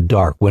looked at the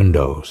dark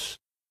windows.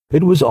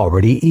 It was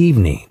already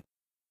evening.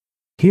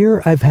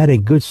 Here I've had a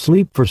good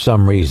sleep for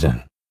some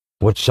reason.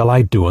 What shall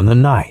I do in the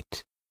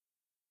night?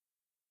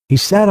 He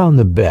sat on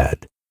the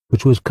bed,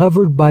 which was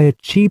covered by a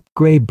cheap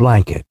gray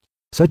blanket,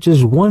 such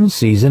as one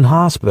sees in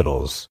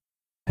hospitals,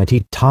 and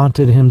he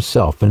taunted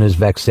himself in his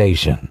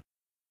vexation.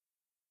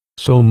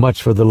 So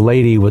much for the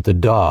lady with the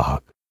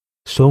dog,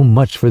 so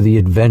much for the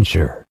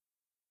adventure.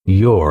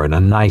 You're in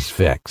a nice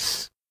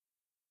fix.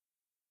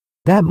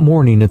 That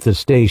morning at the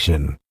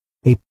station,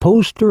 a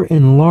poster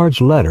in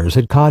large letters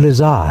had caught his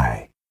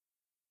eye.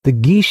 The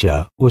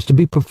geisha was to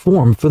be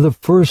performed for the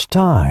first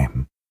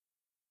time.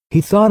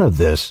 He thought of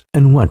this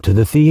and went to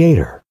the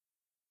theater.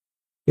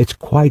 It's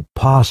quite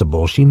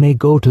possible she may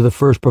go to the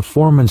first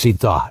performance, he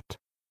thought.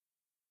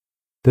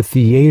 The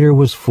theater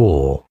was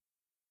full.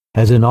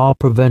 As in all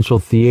provincial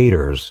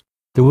theaters,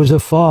 there was a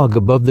fog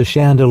above the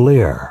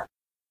chandelier.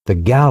 The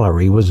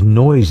gallery was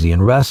noisy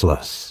and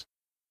restless.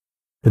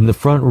 In the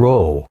front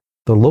row,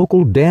 the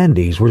local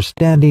dandies were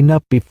standing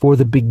up before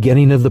the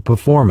beginning of the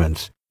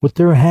performance, with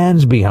their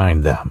hands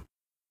behind them.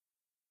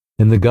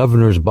 In the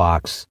governor's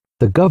box,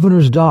 the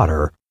governor's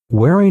daughter,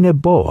 wearing a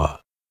boa,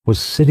 was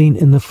sitting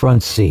in the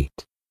front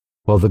seat,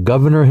 while the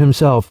governor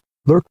himself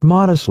lurked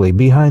modestly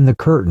behind the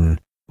curtain,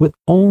 with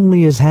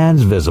only his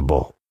hands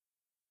visible.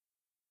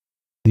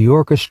 The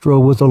orchestra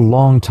was a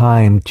long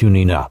time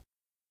tuning up.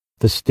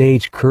 The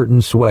stage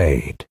curtain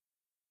swayed.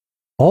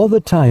 All the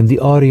time the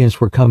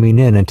audience were coming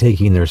in and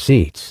taking their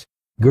seats,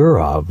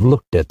 Gurov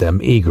looked at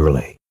them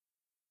eagerly.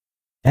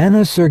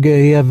 Anna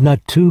Sergeyevna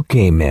too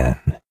came in.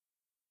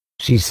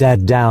 She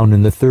sat down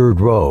in the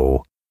third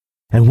row,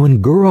 and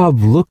when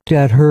Gurov looked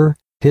at her,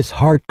 his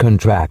heart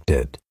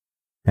contracted.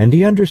 and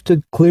he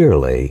understood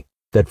clearly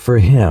that for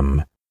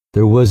him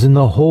there was in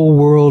the whole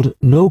world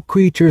no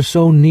creature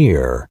so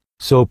near,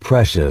 so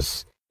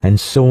precious, and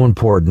so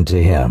important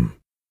to him.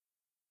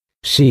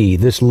 She,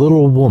 this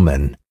little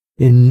woman,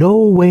 in no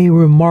way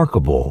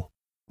remarkable,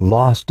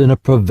 lost in a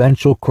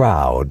provincial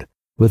crowd,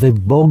 with a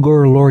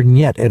vulgar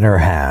lorgnette in her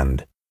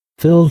hand,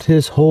 filled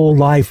his whole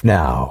life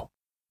now,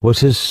 was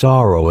his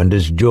sorrow and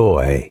his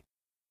joy,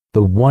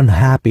 the one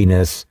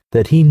happiness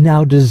that he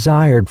now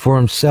desired for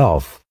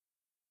himself,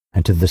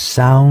 and to the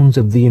sounds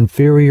of the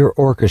inferior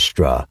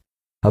orchestra,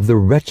 of the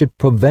wretched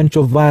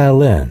provincial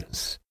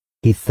violins,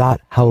 he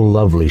thought how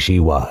lovely she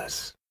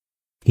was.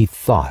 He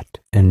thought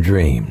and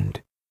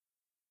dreamed.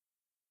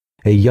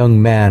 A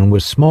young man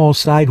with small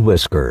side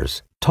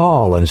whiskers,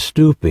 tall and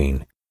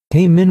stooping,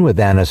 came in with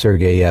Anna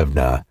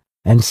Sergeyevna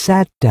and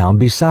sat down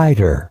beside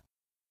her.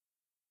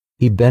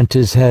 He bent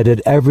his head at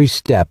every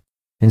step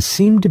and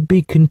seemed to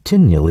be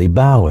continually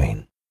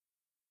bowing.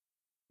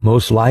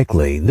 Most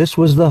likely this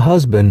was the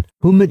husband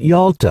whom at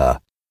Yalta,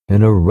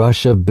 in a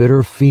rush of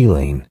bitter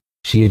feeling,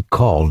 she had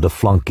called a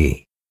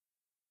flunkey.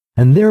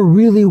 And there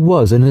really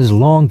was in his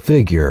long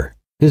figure,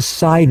 his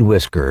side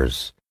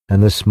whiskers,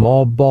 and the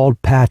small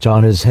bald patch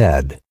on his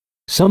head,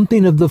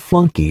 something of the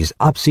flunkey's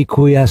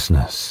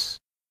obsequiousness.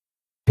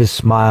 His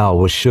smile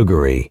was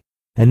sugary,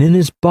 and in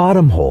his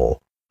bottom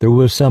hole there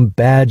was some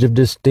badge of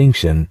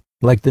distinction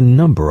like the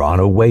number on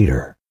a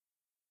waiter.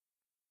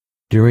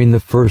 During the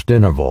first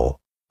interval,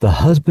 the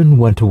husband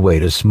went away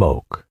to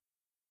smoke.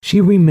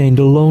 She remained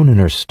alone in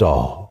her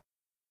stall.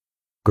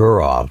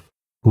 Gurov,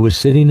 who was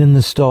sitting in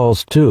the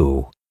stalls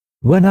too,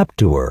 went up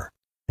to her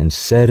and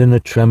said in a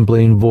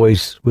trembling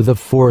voice with a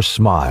forced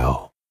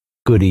smile,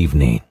 "Good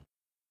evening."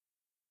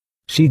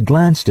 She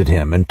glanced at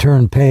him and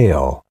turned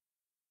pale,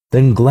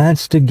 then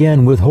glanced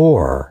again with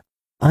horror,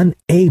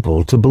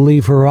 unable to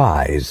believe her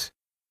eyes,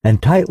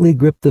 and tightly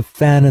gripped the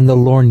fan and the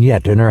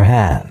lorgnette in her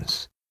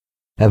hands,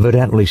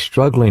 evidently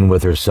struggling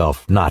with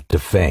herself not to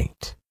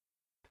faint.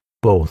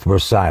 Both were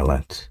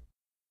silent.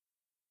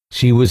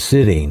 She was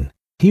sitting,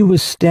 he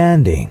was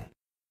standing,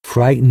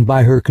 frightened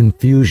by her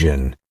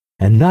confusion,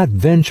 and not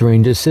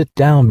venturing to sit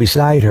down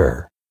beside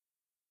her.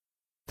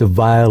 The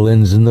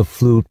violins and the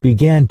flute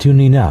began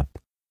tuning up.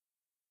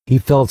 He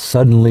felt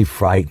suddenly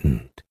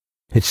frightened.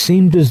 It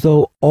seemed as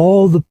though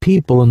all the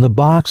people in the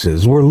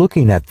boxes were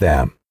looking at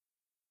them.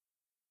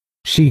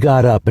 She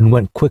got up and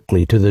went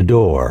quickly to the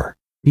door.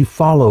 He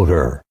followed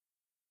her,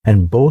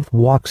 and both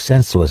walked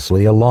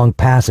senselessly along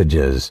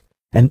passages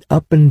and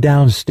up and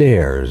down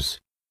stairs,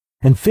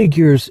 and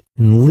figures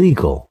in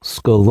legal,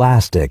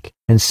 scholastic,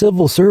 and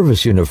civil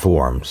service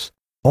uniforms,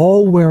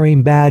 all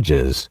wearing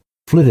badges,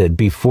 flitted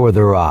before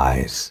their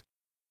eyes.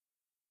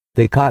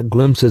 They caught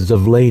glimpses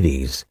of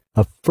ladies,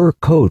 of fur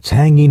coats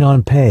hanging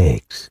on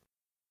pegs.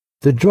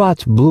 The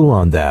draughts blew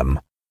on them,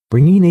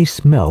 bringing a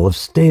smell of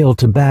stale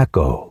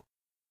tobacco.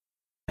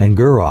 And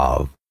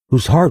Gurov,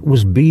 whose heart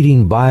was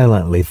beating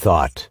violently,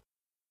 thought,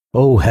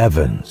 "Oh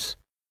heavens,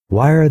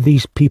 why are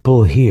these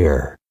people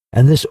here,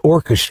 and this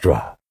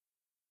orchestra?"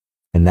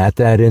 And at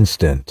that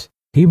instant,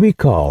 he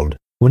recalled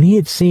when he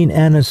had seen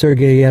Anna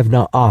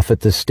Sergeyevna off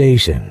at the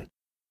station.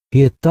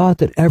 He had thought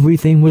that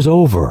everything was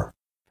over,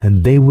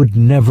 and they would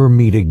never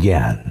meet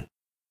again.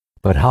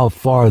 But how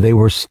far they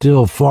were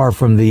still far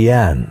from the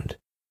end.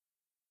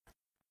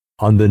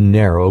 On the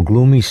narrow,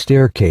 gloomy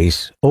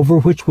staircase over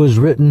which was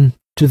written,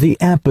 "To the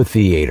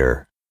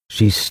amphitheater,"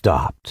 she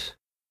stopped.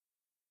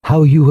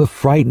 "How you have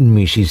frightened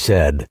me," she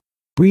said,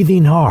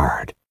 breathing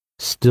hard,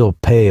 still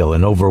pale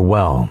and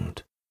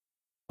overwhelmed.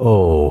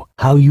 "Oh,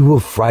 how you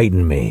have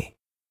frightened me.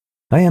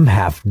 I am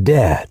half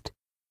dead.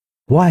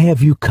 Why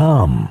have you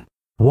come?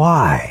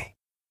 Why?"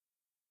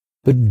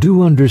 "But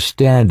do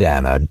understand,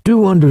 Anna,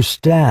 do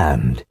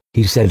understand,"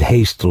 he said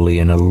hastily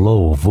in a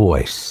low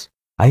voice.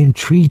 "I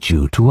entreat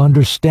you to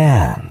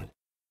understand."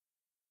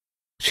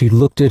 She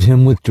looked at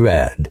him with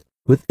dread,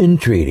 with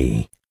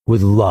entreaty,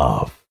 with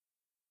love.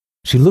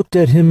 She looked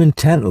at him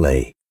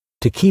intently,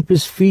 to keep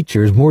his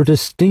features more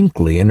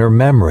distinctly in her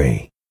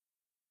memory.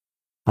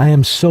 "I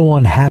am so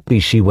unhappy,"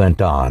 she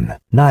went on,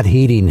 not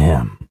heeding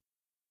him.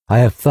 "I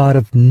have thought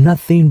of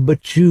nothing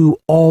but you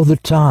all the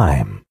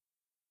time.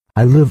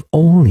 I live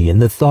only in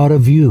the thought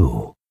of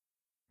you.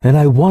 And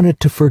I wanted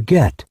to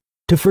forget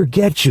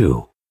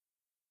you.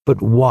 But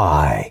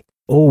why,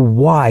 oh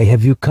why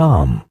have you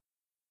come?"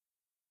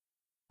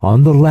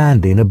 On the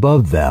landing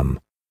above them,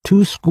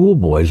 two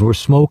schoolboys were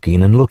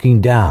smoking and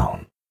looking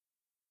down.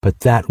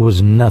 But that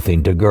was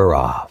nothing to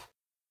Gurov.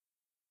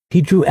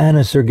 He drew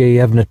Anna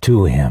Sergeyevna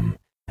to him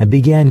and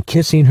began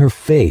kissing her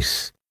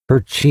face, her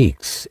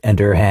cheeks, and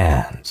her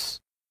hands.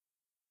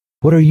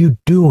 "What are you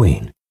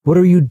doing? What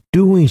are you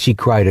doing?" she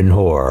cried in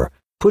horror,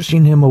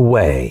 pushing him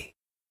away.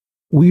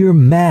 "We are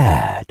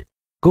mad.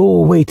 Go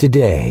away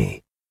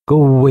today.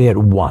 Go away at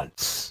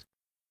once.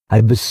 I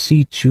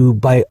beseech you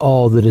by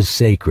all that is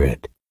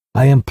sacred.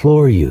 I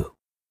implore you.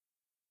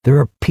 There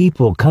are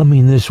people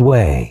coming this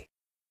way."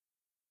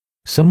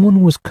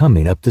 Someone was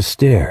coming up the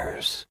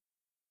stairs.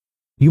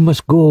 "You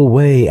must go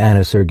away,"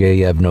 Anna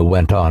Sergeyevna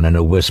went on in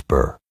a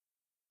whisper.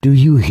 "Do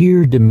you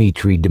hear,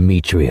 Dmitri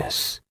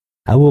Dmitrius?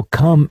 I will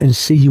come and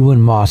see you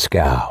in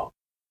Moscow.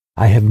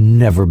 I have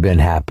never been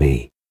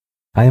happy.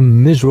 I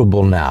am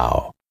miserable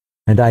now,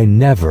 and I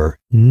never,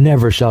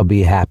 never shall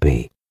be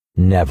happy.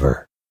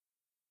 Never.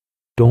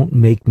 Don't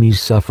make me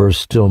suffer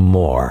still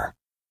more.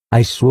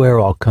 I swear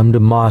I'll come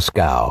to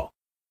Moscow.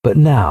 But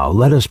now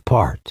let us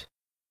part.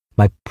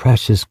 My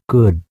precious,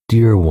 good,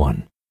 dear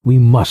one, we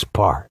must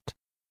part."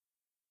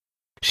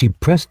 She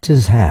pressed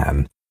his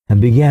hand and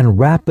began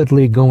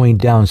rapidly going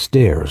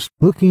downstairs,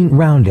 looking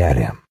round at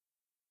him.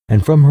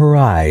 And from her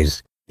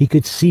eyes, he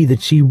could see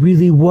that she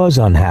really was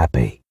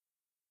unhappy.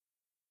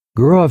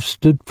 Gurov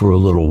stood for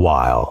a little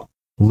while,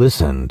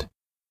 listened.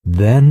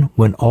 Then,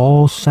 when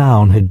all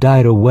sound had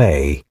died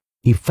away,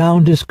 he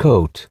found his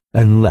coat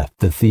and left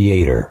the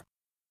theater.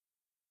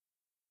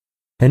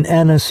 And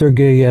Anna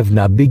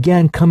Sergeyevna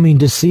began coming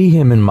to see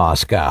him in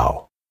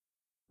Moscow.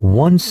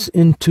 Once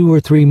in 2 or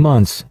 3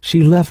 months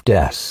she left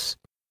S,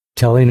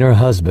 telling her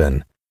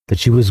husband that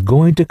she was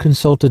going to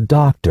consult a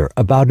doctor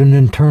about an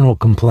internal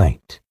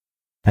complaint,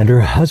 and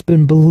her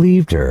husband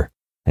believed her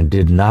and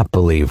did not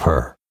believe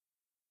her.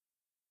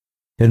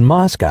 In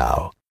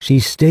Moscow, she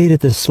stayed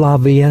at the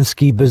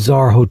Slaviansky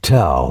Bazaar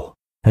Hotel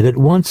and at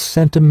once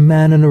sent a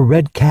man in a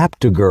red cap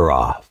to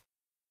Gurov.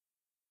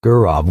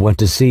 Gurov went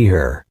to see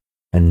her,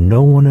 and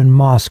no one in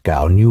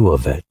Moscow knew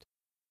of it.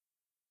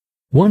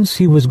 Once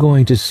he was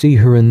going to see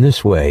her in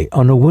this way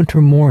on a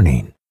winter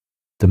morning.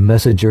 The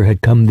messenger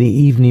had come the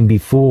evening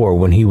before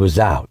when he was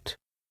out.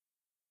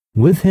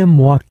 With him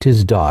walked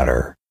his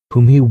daughter,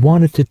 whom he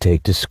wanted to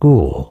take to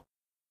school.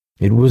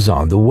 It was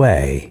on the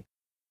way.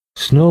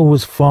 Snow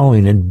was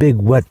falling in big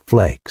wet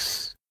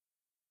flakes.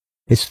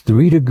 "It's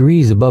 3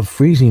 degrees above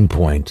freezing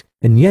point,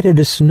 and yet it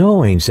is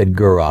snowing," said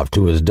Gurov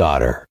to his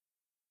daughter.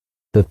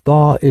 "The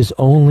thaw is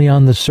only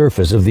on the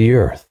surface of the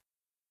earth.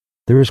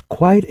 There is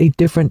quite a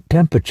different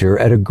temperature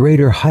at a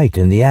greater height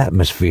in the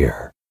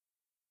atmosphere."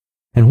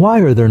 "And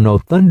why are there no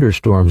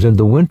thunderstorms in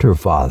the winter,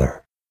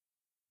 father?"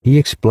 He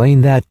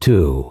explained that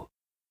too.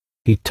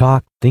 He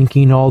talked,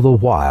 thinking all the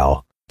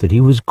while that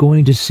he was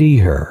going to see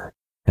her,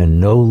 and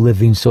no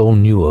living soul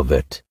knew of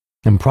it,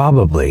 and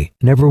probably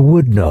never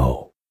would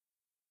know.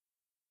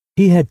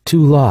 He had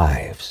 2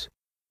 lives,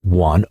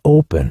 one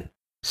open,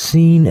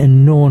 seen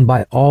and known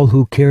by all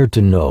who cared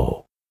to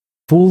know,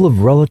 full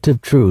of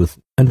relative truth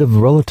and of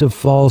relative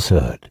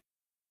falsehood,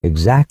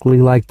 exactly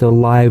like the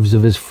lives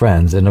of his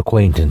friends and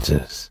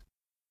acquaintances,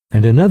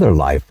 and another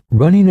life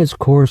running its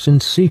course in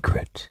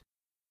secret.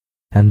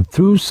 And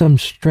through some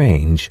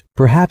strange,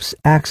 perhaps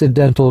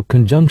accidental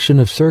conjunction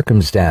of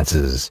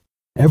circumstances,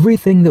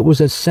 everything that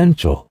was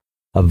essential,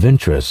 of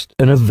interest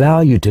and of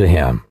value to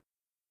him,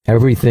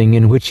 everything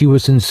in which he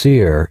was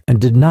sincere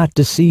and did not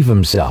deceive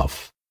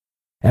himself,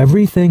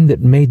 everything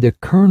that made the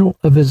kernel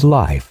of his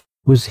life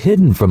was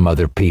hidden from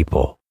other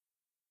people,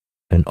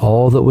 and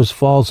all that was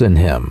false in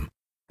him,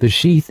 the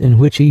sheath in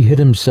which he hid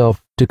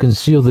himself to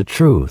conceal the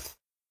truth,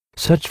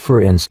 such,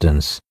 for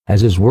instance,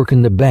 as his work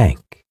in the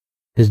bank,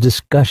 his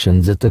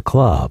discussions at the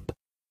club,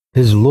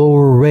 his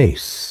lower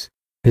race,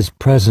 his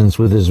presence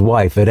with his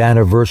wife at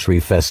anniversary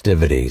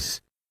festivities,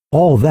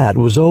 all that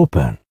was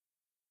open.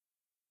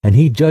 And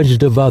he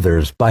judged of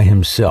others by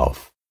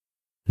himself,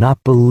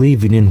 not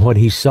believing in what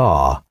he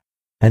saw,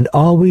 and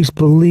always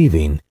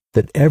believing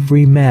that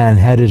every man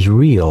had his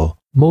real,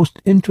 most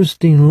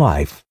interesting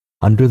life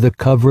under the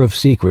cover of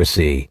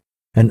secrecy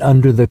and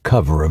under the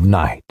cover of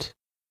night.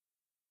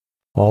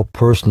 All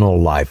personal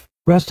life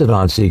rested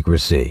on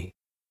secrecy,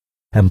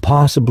 and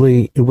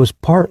possibly it was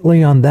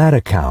partly on that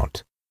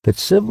account that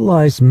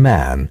civilized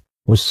man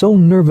was so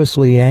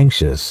nervously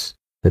anxious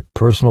that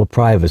personal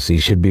privacy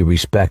should be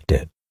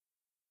respected.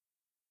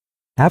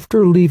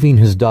 After leaving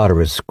his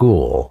daughter at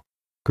school,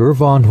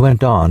 Gurov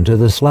went on to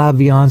the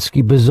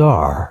Slaviansky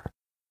Bazaar.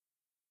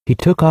 He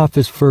took off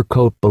his fur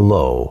coat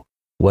below,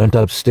 went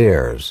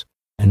upstairs,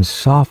 and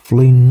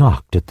softly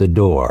knocked at the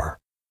door.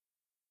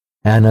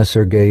 Anna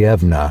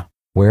Sergeyevna,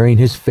 wearing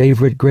his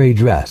favorite gray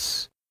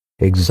dress,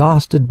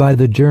 exhausted by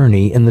the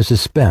journey and the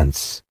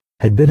suspense,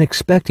 had been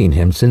expecting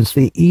him since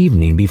the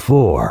evening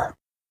before.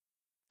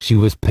 She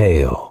was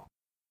pale.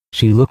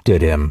 She looked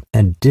at him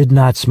and did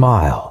not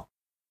smile,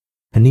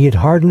 and he had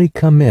hardly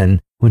come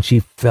in when she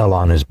fell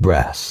on his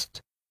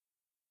breast.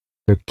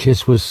 Their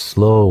kiss was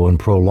slow and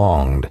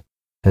prolonged,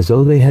 as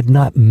though they had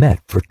not met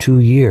for 2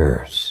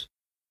 years.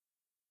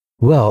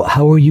 "Well,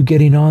 how are you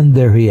getting on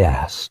there?" he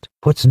asked.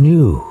 "What's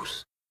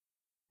news?"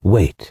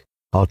 "Wait,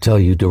 I'll tell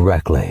you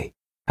directly.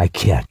 I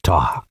can't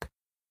talk."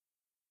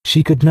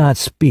 She could not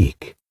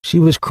speak. She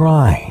was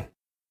crying.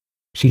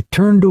 She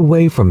turned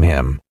away from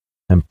him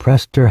and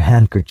pressed her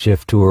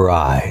handkerchief to her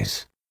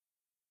eyes.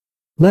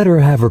 Let her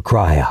have her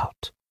cry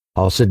out.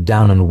 I'll sit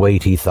down and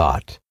wait, he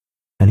thought,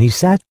 and he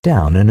sat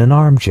down in an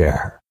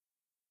armchair.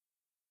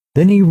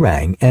 Then he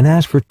rang and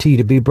asked for tea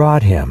to be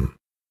brought him,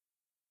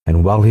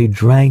 and while he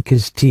drank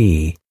his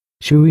tea,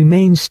 she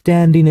remained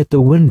standing at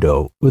the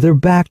window with her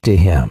back to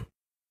him.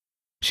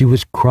 She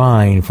was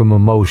crying from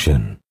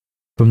emotion,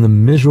 from the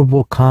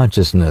miserable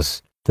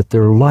consciousness that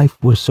their life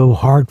was so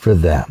hard for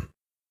them.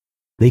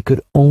 They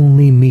could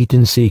only meet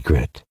in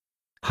secret,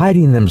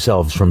 hiding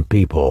themselves from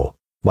people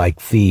like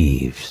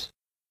thieves.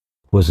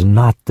 Was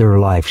not their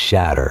life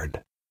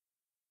shattered?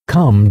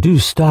 "Come, do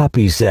stop,"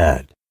 he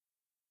said.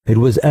 It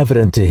was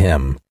evident to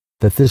him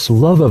that this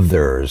love of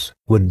theirs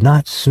would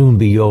not soon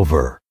be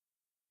over,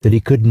 that he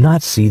could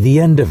not see the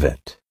end of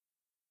it.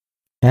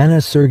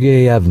 Anna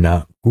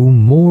Sergeyevna grew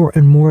more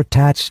and more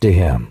attached to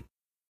him.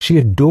 She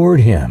adored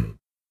him,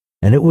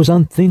 and it was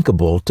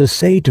unthinkable to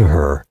say to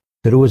her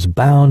that it was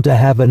bound to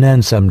have an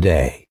end some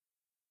day.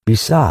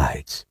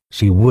 Besides,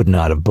 she would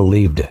not have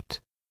believed it.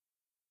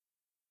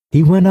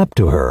 He went up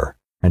to her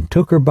and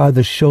took her by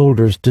the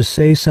shoulders to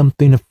say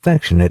something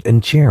affectionate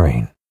and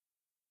cheering.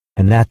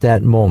 And at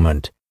that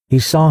moment he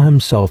saw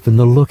himself in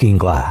the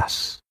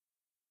looking-glass.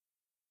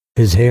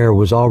 His hair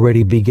was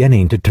already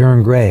beginning to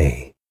turn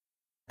gray,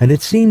 and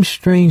it seemed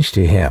strange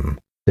to him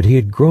that he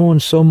had grown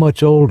so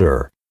much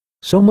older,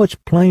 so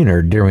much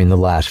plainer during the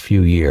last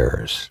few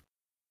years.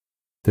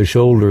 The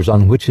shoulders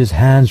on which his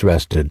hands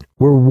rested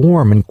were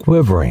warm and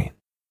quivering.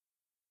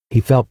 He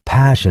felt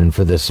passion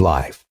for this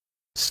life,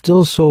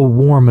 still so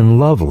warm and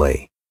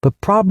lovely, but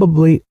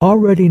probably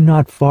already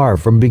not far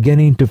from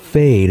beginning to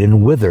fade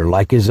and wither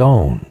like his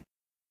own.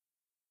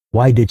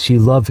 Why did she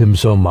love him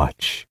so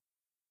much?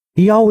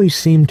 He always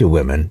seemed to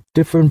women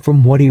different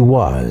from what he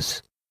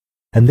was,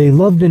 and they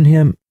loved in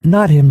him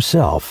not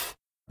himself,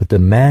 but the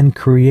man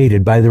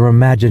created by their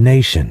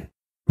imagination,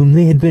 whom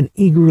they had been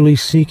eagerly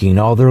seeking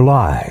all their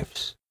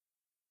lives.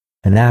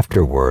 And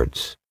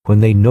afterwards, when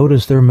they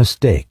noticed their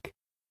mistake,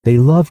 they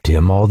loved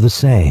him all the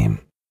same,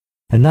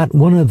 and not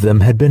one of them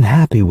had been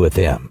happy with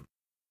him.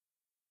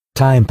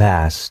 Time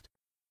passed.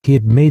 He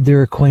had made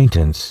their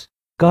acquaintance,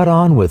 got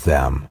on with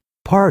them,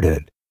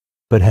 parted,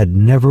 but had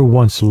never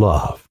once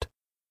loved.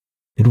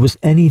 It was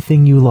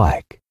anything you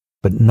like,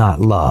 but not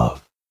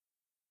love.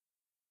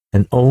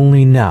 And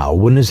only now,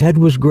 when his head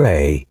was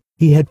gray,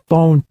 he had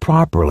fallen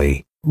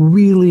properly,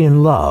 really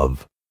in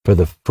love, for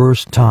the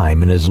first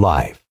time in his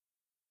life.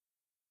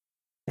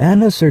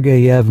 Anna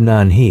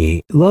Sergeyevna and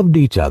he loved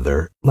each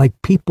other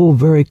like people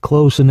very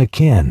close and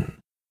akin,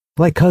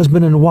 like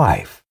husband and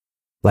wife,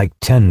 like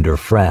tender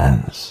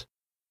friends.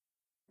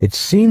 It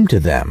seemed to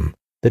them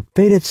that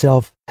fate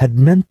itself had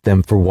meant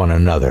them for one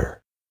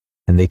another,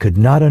 and they could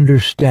not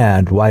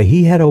understand why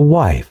he had a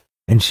wife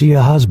and she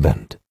a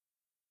husband.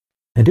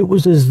 And it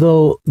was as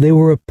though they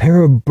were a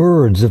pair of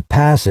birds of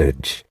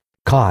passage,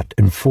 caught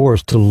and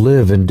forced to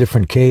live in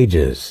different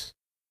cages.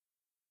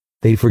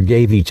 They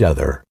forgave each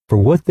other for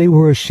what they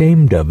were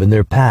ashamed of in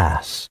their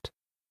past.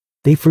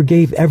 They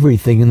forgave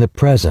everything in the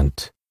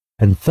present,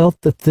 and felt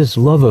that this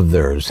love of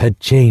theirs had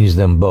changed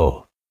them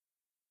both.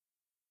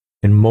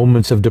 In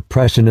moments of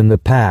depression in the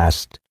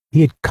past,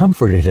 he had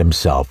comforted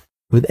himself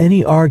with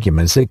any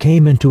arguments that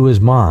came into his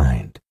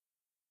mind.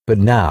 But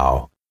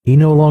now, he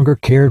no longer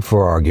cared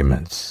for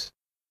arguments.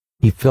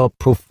 He felt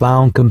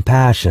profound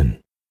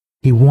compassion.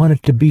 He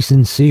wanted to be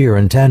sincere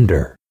and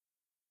tender.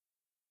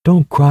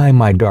 "Don't cry,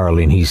 my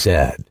darling," he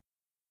said.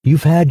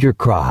 "You've had your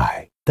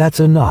cry. That's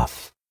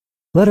enough.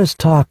 Let us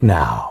talk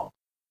now.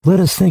 Let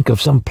us think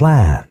of some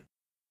plan."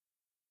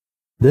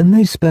 Then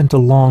they spent a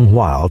long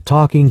while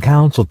talking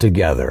counsel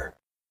together,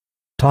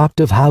 talked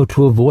of how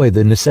to avoid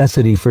the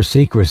necessity for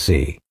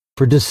secrecy,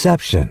 for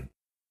deception,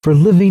 for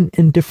living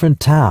in different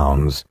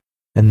towns,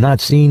 and not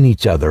seeing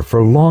each other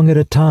for long at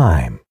a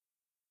time.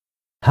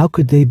 How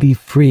could they be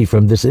free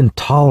from this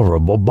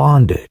intolerable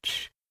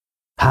bondage?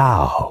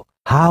 How,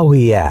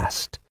 he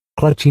asked,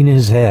 clutching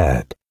his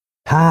head.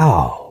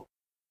 How?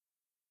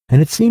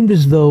 And it seemed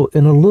as though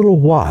in a little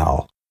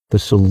while the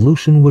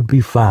solution would be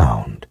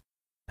found,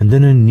 and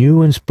then a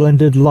new and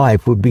splendid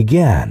life would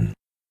begin,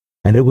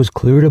 and it was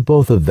clear to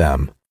both of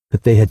them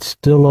that they had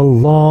still a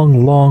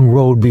long, long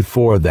road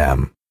before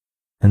them,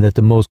 and that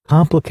the most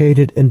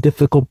complicated and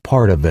difficult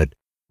part of it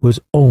was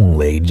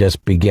only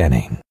just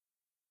beginning.